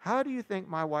 How do you think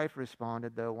my wife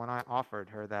responded, though, when I offered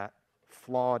her that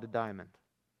flawed diamond?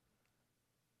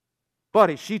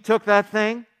 Buddy, she took that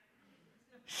thing.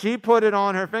 She put it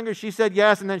on her finger. She said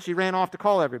yes, and then she ran off to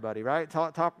call everybody, right?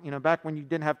 Back when you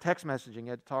didn't have text messaging,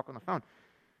 you had to talk on the phone.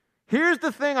 Here's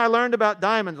the thing I learned about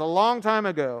diamonds a long time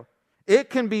ago. It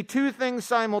can be two things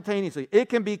simultaneously. It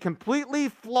can be completely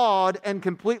flawed and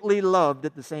completely loved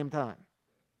at the same time.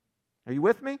 Are you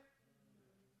with me?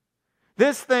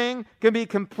 This thing can be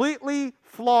completely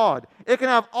flawed. It can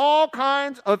have all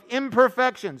kinds of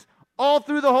imperfections all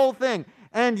through the whole thing.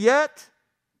 And yet,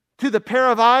 to the pair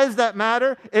of eyes that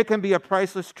matter, it can be a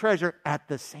priceless treasure at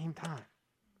the same time.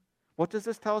 What does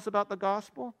this tell us about the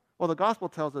gospel? Well, the gospel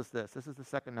tells us this. This is the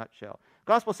second nutshell.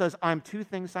 The gospel says, I'm two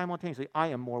things simultaneously. I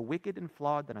am more wicked and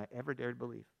flawed than I ever dared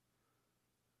believe.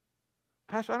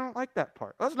 Pastor, I don't like that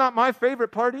part. That's not my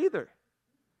favorite part either.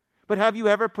 But have you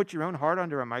ever put your own heart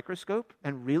under a microscope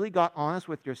and really got honest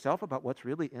with yourself about what's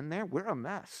really in there? We're a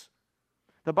mess.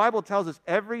 The Bible tells us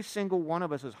every single one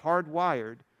of us is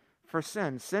hardwired for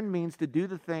sin. Sin means to do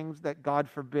the things that God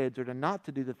forbids or to not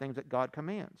to do the things that God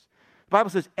commands. The Bible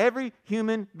says every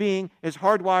human being is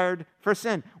hardwired for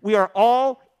sin. We are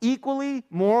all equally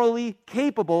morally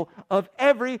capable of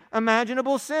every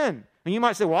imaginable sin. And you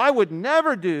might say, well, I would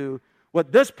never do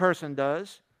what this person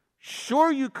does.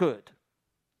 Sure you could.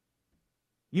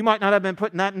 You might not have been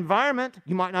put in that environment.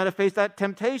 You might not have faced that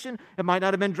temptation. It might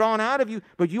not have been drawn out of you,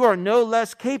 but you are no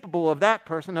less capable of that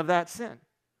person, of that sin.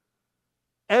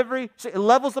 It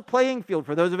levels the playing field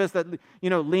for those of us that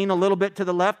lean a little bit to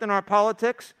the left in our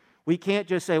politics. We can't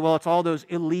just say, well, it's all those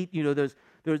elite, the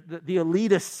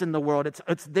elitists in the world.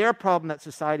 It's their problem that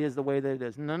society is the way that it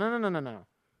is. No.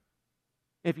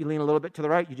 If you lean a little bit to the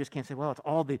right, you just can't say, well,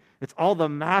 it's all the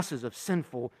masses of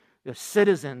sinful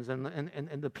citizens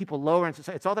and the people lower in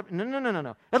society. It's all that.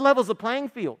 No. It levels the playing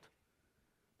field.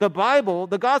 The Bible,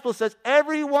 the gospel says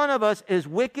every one of us is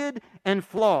wicked and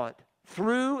flawed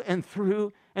through and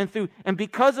through and through. And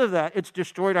because of that, it's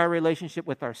destroyed our relationship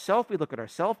with ourselves. We look at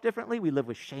ourselves differently. We live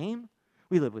with shame.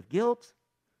 We live with guilt.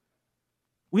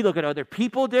 We look at other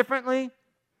people differently.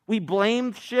 We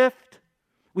blame shift.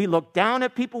 We look down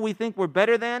at people we think we're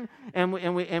better than, and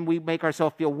we make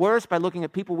ourselves feel worse by looking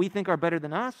at people we think are better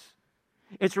than us.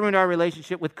 It's ruined our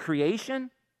relationship with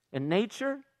creation and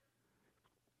nature.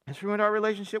 It's ruined our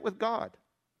relationship with God.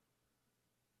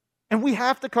 And we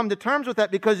have to come to terms with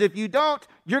that, because if you don't,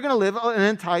 you're going to live an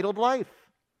entitled life.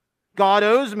 God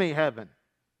owes me heaven.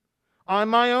 I'm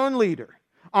my own leader.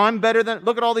 I'm better than,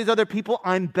 look at all these other people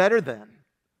I'm better than.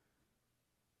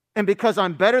 And because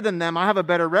I'm better than them, I have a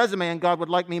better resume, and God would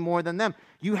like me more than them.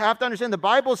 You have to understand, the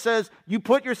Bible says you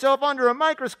put yourself under a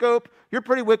microscope, you're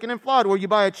pretty wicked and flawed. Or you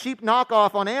buy a cheap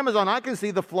knockoff on Amazon, I can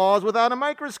see the flaws without a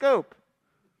microscope.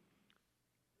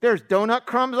 There's donut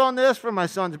crumbs on this for my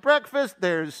son's breakfast.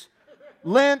 There's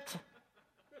lint.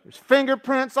 There's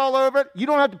fingerprints all over it. You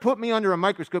don't have to put me under a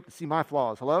microscope to see my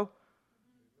flaws. Hello?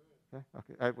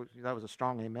 Okay. That was a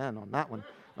strong amen on that one.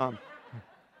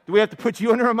 Do we have to put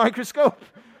you under a microscope?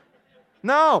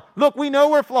 No. Look, we know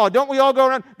we're flawed. Don't we all go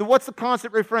around? What's the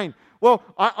constant refrain? Well,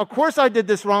 of course I did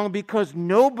this wrong because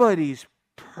nobody's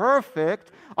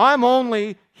perfect. I'm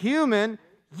only human.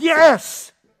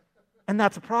 Yes! And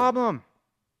that's a problem.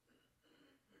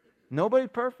 Nobody's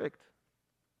perfect.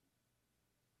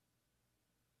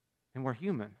 And we're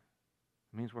human.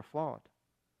 It means we're flawed.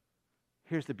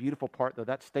 Here's the beautiful part, though.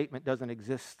 That statement doesn't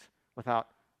exist without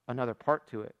another part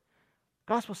to it.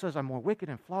 The gospel says I'm more wicked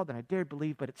and flawed than I dared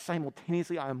believe, but it's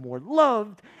simultaneously I am more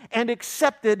loved and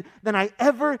accepted than I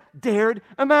ever dared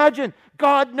imagine.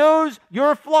 God knows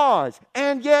your flaws,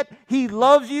 and yet He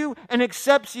loves you and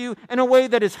accepts you in a way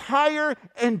that is higher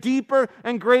and deeper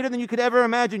and greater than you could ever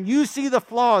imagine. You see the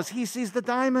flaws, He sees the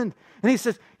diamond. And He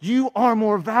says, you are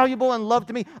more valuable and loved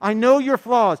to me. I know your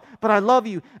flaws, but I love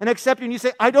you and accept you. And you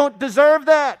say, I don't deserve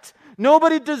that.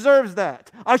 Nobody deserves that.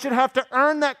 I should have to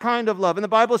earn that kind of love. And the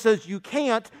Bible says you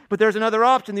can't, but there's another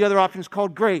option. The other option is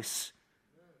called grace.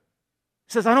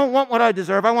 It says, I don't want what I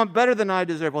deserve. I want better than I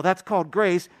deserve. Well, that's called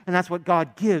grace, and that's what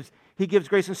God gives. He gives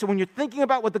grace. And so when you're thinking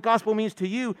about what the gospel means to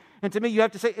you and to me, you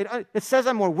have to say, it says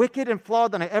I'm more wicked and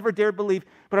flawed than I ever dared believe,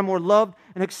 but I'm more loved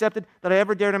and accepted than I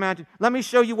ever dared imagine. Let me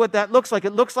show you what that looks like.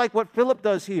 It looks like what Philip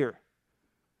does here.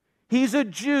 He's a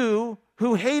Jew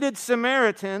who hated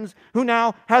Samaritans, who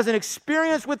now has an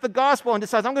experience with the gospel and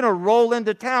decides, I'm going to roll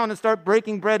into town and start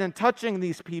breaking bread and touching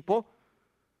these people,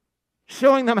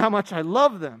 showing them how much I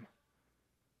love them.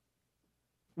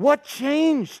 What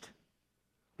changed?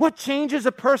 What changes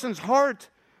a person's heart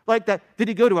like that? Did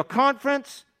he go to a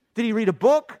conference? Did he read a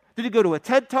book? Did he go to a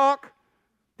TED Talk?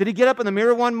 Did he get up in the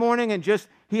mirror one morning and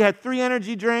he had 3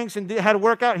 energy drinks and had a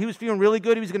workout? He was feeling really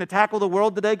good. He was going to tackle the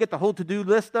world today, get the whole to-do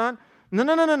list done.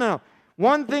 No.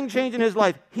 One thing changed in his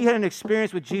life. He had an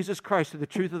experience with Jesus Christ through the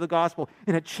truth of the gospel,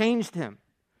 and it changed him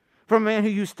from a man who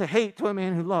used to hate to a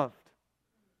man who loved.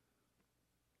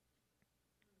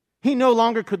 He no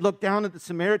longer could look down at the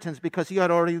Samaritans because he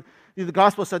had already, the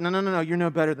gospel said, no, you're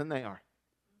no better than they are.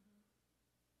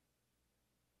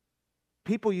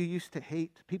 People you used to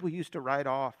hate, people you used to write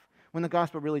off, when the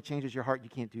gospel really changes your heart, you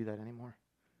can't do that anymore.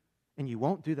 And you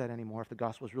won't do that anymore if the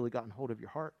gospel has really gotten hold of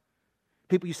your heart.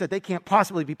 People you said, they can't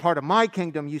possibly be part of my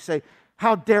kingdom, you say,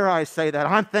 how dare I say that?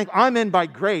 I'm in by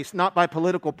grace, not by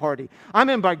political party. I'm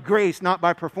in by grace, not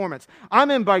by performance. I'm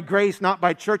in by grace, not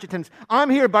by church attendance. I'm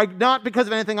here not because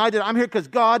of anything I did. I'm here because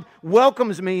God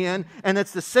welcomes me in, and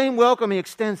it's the same welcome He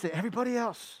extends to everybody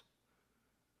else.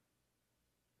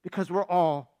 Because we're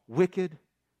all wicked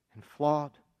and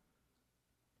flawed,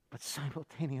 but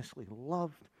simultaneously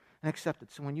loved and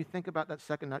accepted. So when you think about that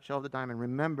second nutshell of the diamond,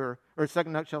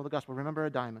 second nutshell of the gospel, remember a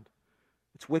diamond.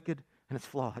 It's wicked and it's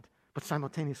flawed, but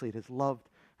simultaneously it is loved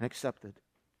and accepted.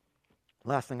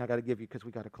 Last thing I got to give you because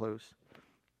we got to close.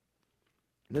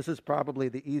 This is probably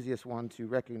the easiest one to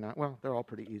recognize. Well, they're all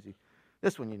pretty easy.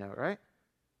 This one you know, right?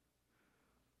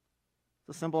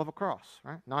 It's a symbol of a cross,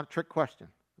 right? Not a trick question.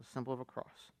 It's a symbol of a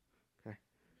cross. Okay.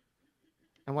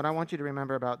 And what I want you to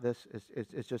remember about this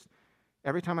is just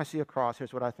every time I see a cross,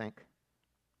 here's what I think.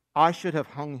 I should have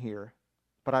hung here,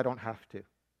 but I don't have to.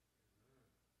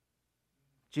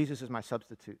 Jesus is my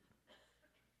substitute.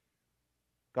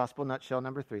 Gospel nutshell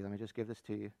number 3. Let me just give this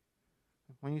to you.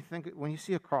 When you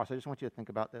see a cross, I just want you to think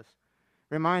about this.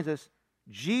 It reminds us,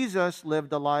 Jesus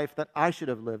lived a life that I should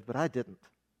have lived, but I didn't.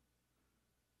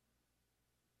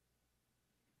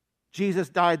 Jesus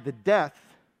died the death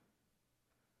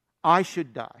I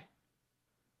should die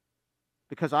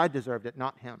because I deserved it,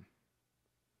 not Him.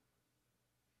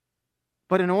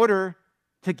 But in order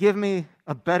to give me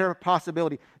a better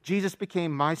possibility, Jesus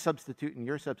became my substitute and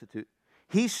your substitute.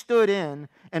 He stood in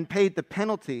and paid the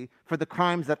penalty for the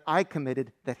crimes that I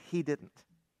committed that He didn't.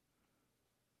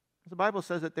 The Bible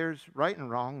says that there's right and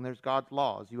wrong, and there's God's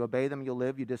laws. You obey them, you'll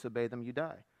live. You disobey them, you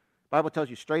die. The Bible tells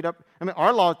you straight up.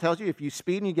 Our law tells you if you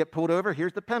speed and you get pulled over,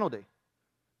 here's the penalty.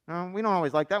 No, we don't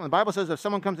always like that. When the Bible says if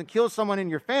someone comes and kills someone in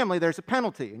your family, there's a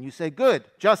penalty. And you say, good,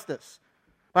 justice.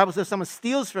 The Bible says someone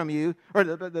steals from you,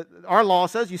 or our law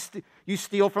says you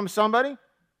steal from somebody,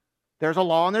 there's a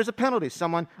law and there's a penalty.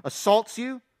 Someone assaults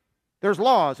you, there's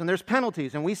laws and there's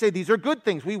penalties. And we say these are good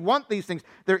things. We want these things.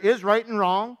 There is right and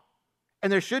wrong,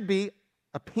 and there should be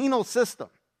a penal system,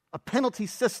 a penalty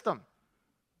system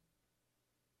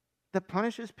that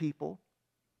punishes people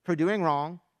for doing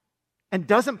wrong and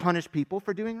doesn't punish people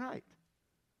for doing right.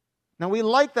 Now, we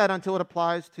like that until it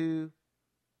applies to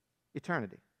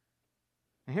eternity.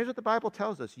 And here's what the Bible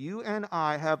tells us. You and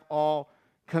I have all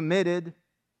committed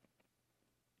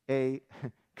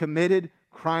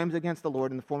crimes against the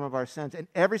Lord in the form of our sins. And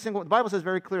the Bible says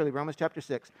very clearly, Romans chapter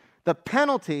 6, the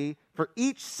penalty for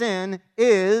each sin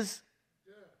is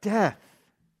death.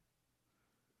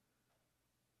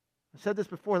 I've said this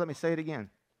before, let me say it again.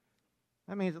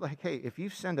 That means, hey, if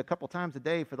you've sinned a couple times a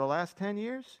day for the last 10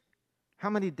 years, how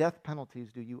many death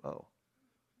penalties do you owe?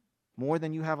 More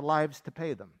than you have lives to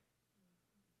pay them.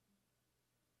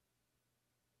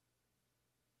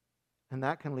 And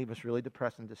that can leave us really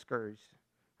depressed and discouraged.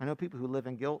 I know people who live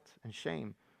in guilt and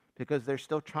shame because they're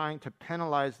still trying to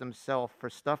penalize themselves for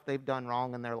stuff they've done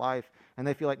wrong in their life, and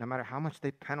they feel like no matter how much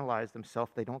they penalize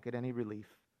themselves, they don't get any relief.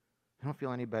 They don't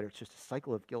feel any better. It's just a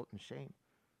cycle of guilt and shame.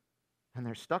 And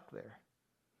they're stuck there.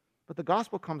 But the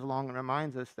gospel comes along and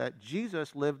reminds us that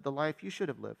Jesus lived the life you should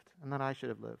have lived and that I should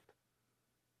have lived.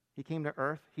 He came to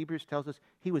earth. Hebrews tells us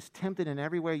He was tempted in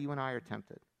every way you and I are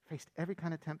tempted. Faced every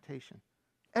kind of temptation.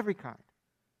 Every kind.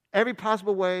 Every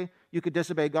possible way you could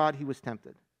disobey God, He was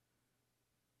tempted.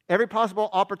 Every possible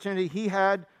opportunity He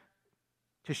had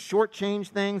to shortchange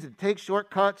things and take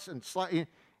shortcuts, and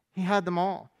He had them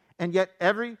all. And yet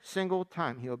every single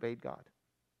time He obeyed God.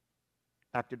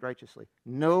 Acted righteously.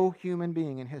 No human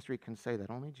being in history can say that,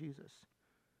 only Jesus.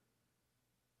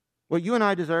 What you and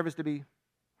I deserve is to be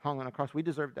hung on a cross. We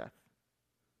deserve death.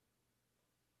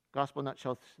 Gospel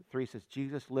nutshell 3 says,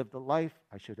 Jesus lived the life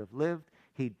I should have lived.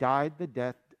 He died the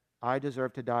death I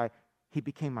deserve to die. He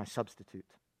became my substitute.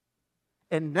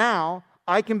 And now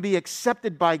I can be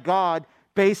accepted by God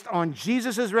based on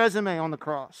Jesus' resume on the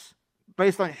cross,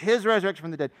 based on His resurrection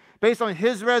from the dead, based on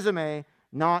His resume,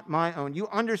 not my own. You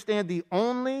understand the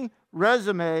only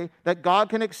resume that God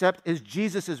can accept is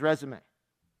Jesus' resume.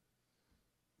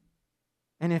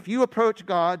 And if you approach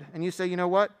God and you say, you know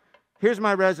what? Here's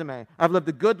my resume. I've lived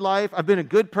a good life. I've been a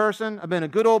good person. I've been a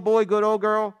good old boy, good old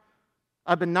girl.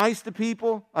 I've been nice to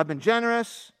people. I've been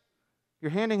generous.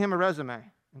 You're handing him a resume.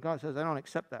 And God says, I don't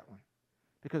accept that one.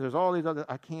 Because there's all these other,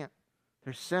 I can't.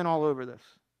 There's sin all over this.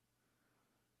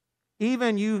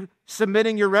 Even you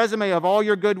submitting your resume of all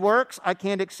your good works, I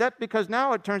can't accept, because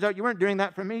now it turns out you weren't doing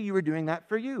that for me, you were doing that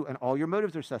for you, and all your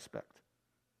motives are suspect.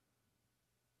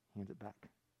 Hands it back.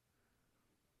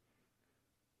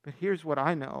 But here's what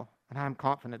I know, and I'm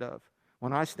confident of.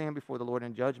 When I stand before the Lord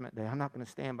in judgment day, I'm not going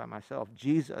to stand by myself.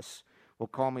 Jesus will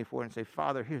call me forward and say,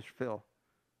 Father, here's Phil.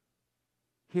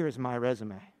 Here's my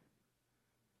resume.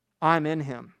 I'm in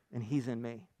him, and he's in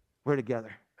me. We're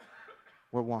together.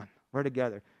 We're one. We're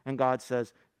together. And God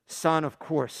says, Son, of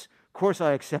course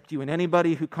I accept you. And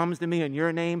anybody who comes to me in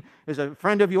your name is a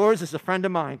friend of yours, is a friend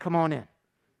of mine. Come on in.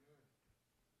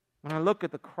 When I look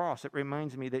at the cross, it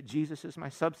reminds me that Jesus is my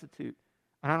substitute.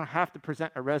 And I don't have to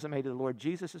present a resume to the Lord.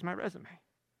 Jesus is my resume.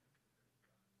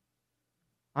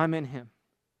 I'm in him.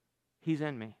 He's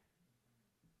in me.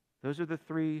 Those are the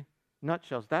three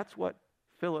nutshells. That's what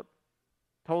Philip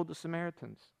told the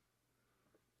Samaritans.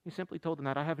 He simply told them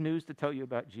that. I have news to tell you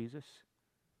about Jesus.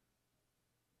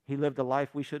 He lived a life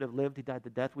we should have lived. He died the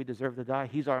death we deserve to die.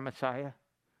 He's our Messiah.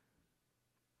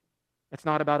 It's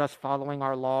not about us following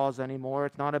our laws anymore.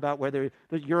 It's not about whether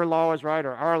your law is right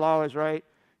or our law is right.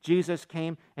 Jesus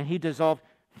came and he dissolved.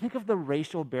 Think of the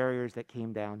racial barriers that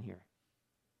came down here.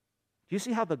 Do you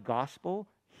see how the gospel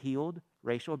healed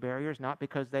racial barriers? Not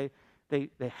because they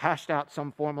hashed out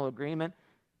some formal agreement.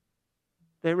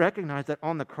 They recognized that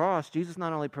on the cross, Jesus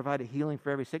not only provided healing for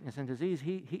every sickness and disease,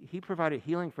 he provided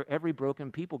healing for every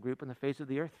broken people group in the face of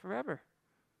the earth forever.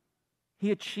 He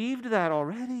achieved that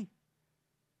already.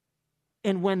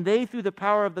 And when they, through the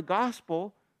power of the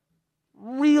gospel,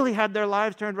 really had their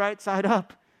lives turned right side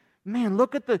up, man,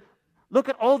 look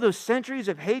at all those centuries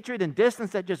of hatred and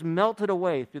distance that just melted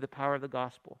away through the power of the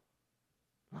gospel.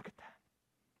 Look at that.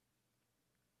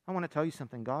 I want to tell you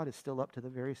something. God is still up to the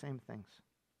very same things.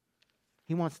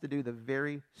 He wants to do the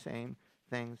very same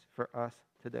things for us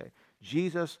today.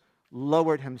 Jesus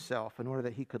lowered himself in order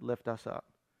that he could lift us up.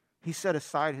 He set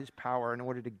aside his power in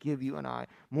order to give you and I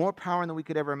more power than we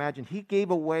could ever imagine. He gave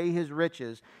away his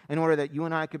riches in order that you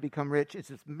and I could become rich. It's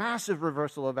this massive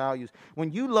reversal of values.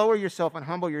 When you lower yourself and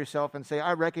humble yourself and say,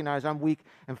 I recognize I'm weak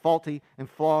and faulty and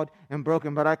flawed and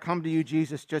broken, but I come to you,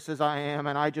 Jesus, just as I am,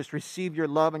 and I just receive your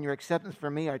love and your acceptance for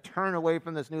me. I turn away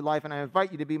from this new life and I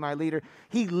invite you to be my leader.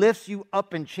 He lifts you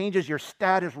up and changes your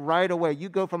status right away. You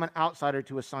go from an outsider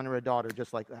to a son or a daughter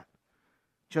just like that.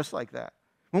 Just like that.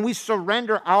 When we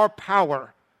surrender our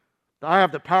power, I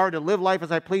have the power to live life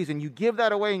as I please, and you give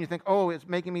that away and you think, oh, it's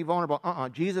making me vulnerable.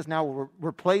 Jesus now will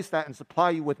replace that and supply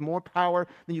you with more power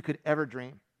than you could ever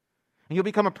dream. And you'll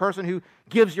become a person who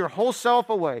gives your whole self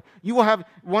away. You will have,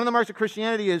 one of the marks of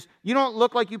Christianity is you don't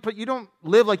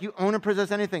live like you own and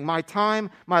possess anything. My time,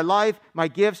 my life, my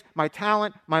gifts, my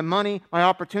talent, my money, my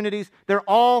opportunities, they're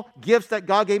all gifts that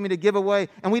God gave me to give away.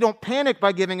 And we don't panic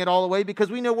by giving it all away because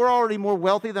we know we're already more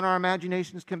wealthy than our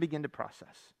imaginations can begin to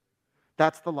process.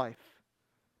 That's the life.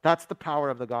 That's the power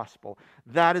of the gospel.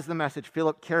 That is the message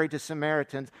Philip carried to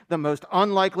Samaritans, the most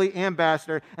unlikely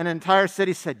ambassador. An entire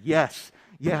city said, yes,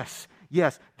 yes,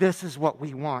 yes, this is what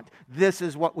we want. This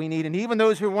is what we need. And even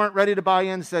those who weren't ready to buy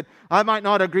in said, I might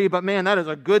not agree, but man, that is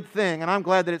a good thing. And I'm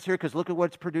glad that it's here because look at what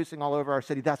it's producing all over our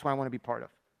city. That's what I want to be part of.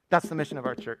 That's the mission of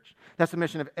our church. That's the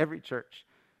mission of every church.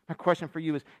 My question for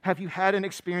you is, have you had an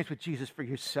experience with Jesus for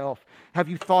yourself? Have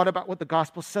you thought about what the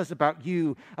gospel says about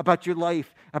you, about your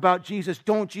life, about Jesus?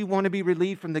 Don't you want to be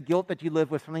relieved from the guilt that you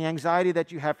live with, from the anxiety that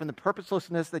you have, from the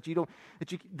purposelessness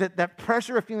that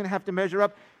pressure of feeling to have to measure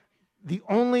up? The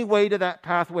only way to that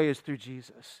pathway is through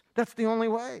Jesus. That's the only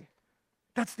way.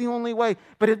 That's the only way.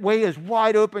 But the way is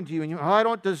wide open to you. And I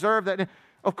don't deserve that.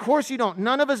 Of course you don't.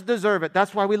 None of us deserve it.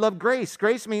 That's why we love grace.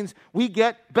 Grace means we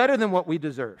get better than what we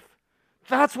deserve.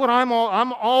 That's what I'm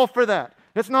all for that.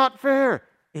 It's not fair.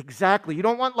 Exactly. You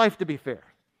don't want life to be fair.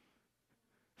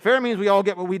 Fair means we all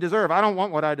get what we deserve. I don't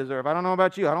want what I deserve. I don't know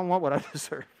about you. I don't want what I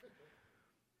deserve.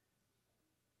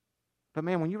 But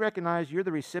man, when you recognize you're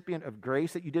the recipient of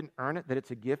grace, that you didn't earn it, that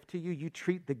it's a gift to you, you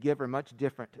treat the giver much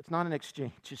different. It's not an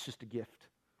exchange. It's just a gift.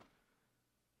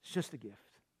 It's just a gift.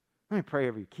 Let me pray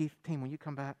over you. Keith, team, will you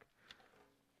come back?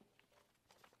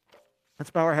 Let's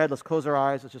bow our head. Let's close our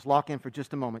eyes. Let's just lock in for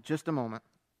just a moment. Just a moment.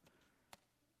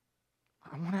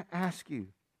 I want to ask you,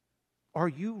 are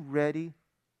you ready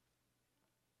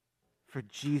for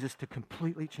Jesus to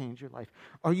completely change your life?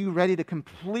 Are you ready to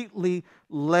completely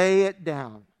lay it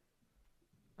down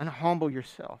and humble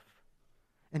yourself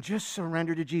and just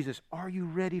surrender to Jesus? Are you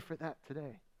ready for that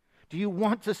today? Do you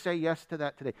want to say yes to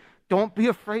that today? Don't be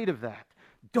afraid of that.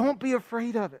 Don't be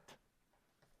afraid of it.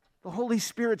 The Holy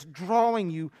Spirit's drawing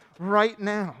you right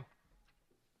now.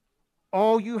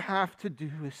 All you have to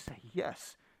do is say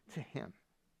yes to Him.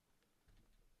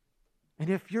 And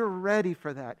if you're ready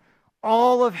for that,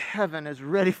 all of heaven is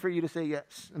ready for you to say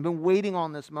yes. I've been waiting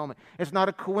on this moment. It's not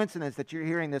a coincidence that you're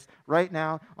hearing this right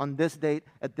now on this date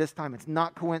at this time. It's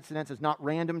not coincidence. It's not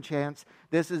random chance.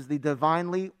 This is the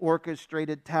divinely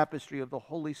orchestrated tapestry of the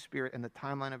Holy Spirit in the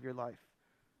timeline of your life.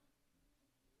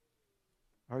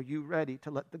 Are you ready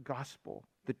to let the gospel,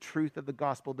 the truth of the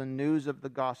gospel, the news of the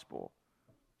gospel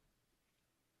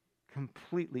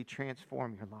completely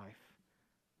transform your life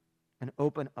and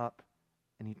open up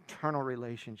an eternal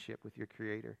relationship with your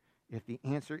Creator? If the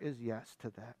answer is yes to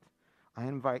that, I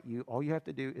invite you, all you have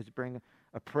to do is bring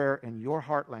a prayer in your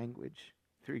heart language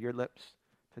through your lips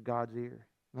to God's ear.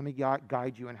 Let me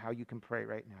guide you in how you can pray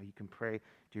right now. You can pray,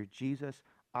 "Dear Jesus,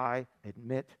 I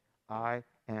admit I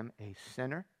am a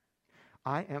sinner.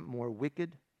 I am more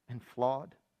wicked and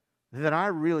flawed than I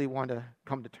really want to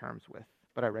come to terms with,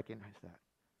 but I recognize that.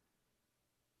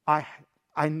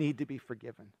 I need to be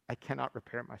forgiven. I cannot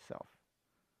repair myself.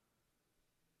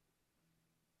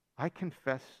 I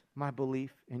confess my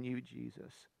belief in you,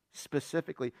 Jesus.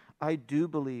 Specifically, I do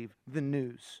believe the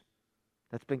news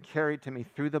that's been carried to me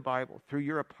through the Bible, through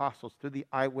your apostles, through the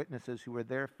eyewitnesses who were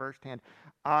there firsthand.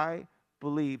 I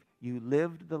believe you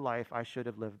lived the life I should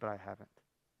have lived, but I haven't.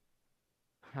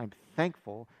 I'm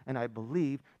thankful, and I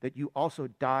believe that you also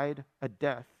died a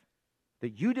death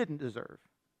that you didn't deserve,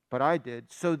 but I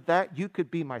did, so that you could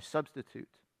be my substitute.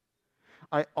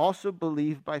 I also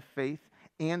believe by faith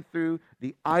and through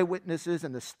the eyewitnesses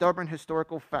and the stubborn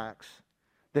historical facts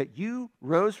that you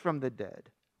rose from the dead,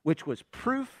 which was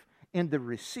proof in the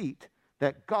receipt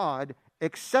that God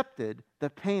accepted the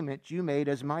payment you made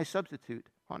as my substitute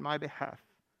on my behalf,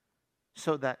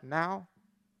 so that now,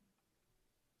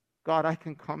 God, I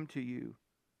can come to you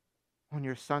on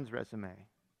your Son's resume,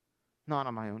 not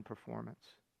on my own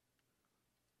performance.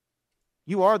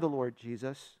 You are the Lord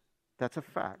Jesus. That's a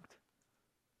fact.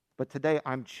 But today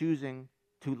I'm choosing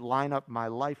to line up my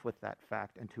life with that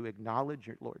fact and to acknowledge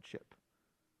your lordship,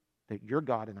 that you're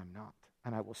God and I'm not,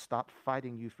 and I will stop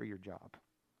fighting you for your job.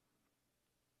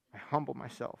 I humble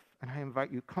myself and I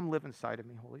invite you, come live inside of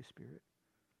me, Holy Spirit.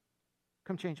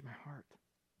 Come change my heart.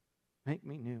 Make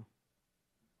me new.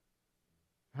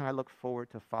 And I look forward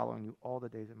to following you all the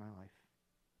days of my life.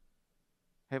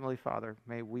 Heavenly Father,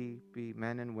 may we be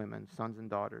men and women, sons and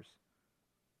daughters,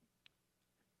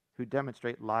 who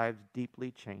demonstrate lives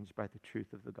deeply changed by the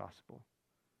truth of the gospel.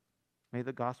 May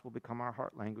the gospel become our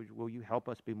heart language. Will you help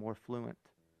us be more fluent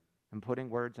in putting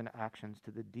words and actions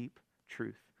to the deep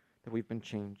truth that we've been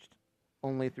changed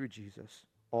only through Jesus,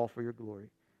 all for your glory.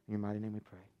 In your mighty name we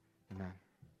pray. Amen.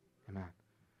 Amen.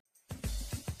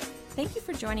 Thank you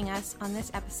for joining us on this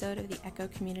episode of the Echo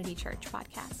Community Church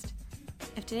podcast.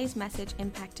 If today's message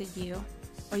impacted you,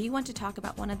 or you want to talk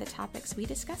about one of the topics we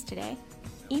discussed today,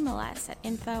 email us at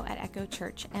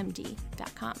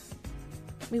info@echochurchmd.com.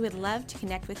 We would love to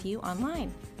connect with you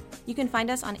online. You can find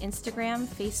us on Instagram,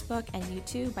 Facebook, and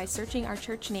YouTube by searching our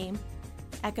church name,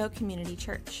 Echo Community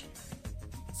Church.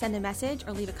 Send a message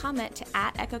or leave a comment to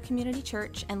 @Echo Community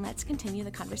Church, and let's continue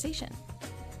the conversation.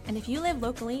 And if you live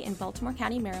locally in Baltimore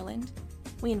County, Maryland,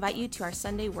 we invite you to our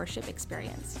Sunday worship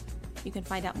experience. You can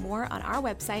find out more on our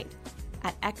website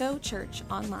at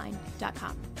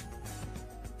echochurchonline.com.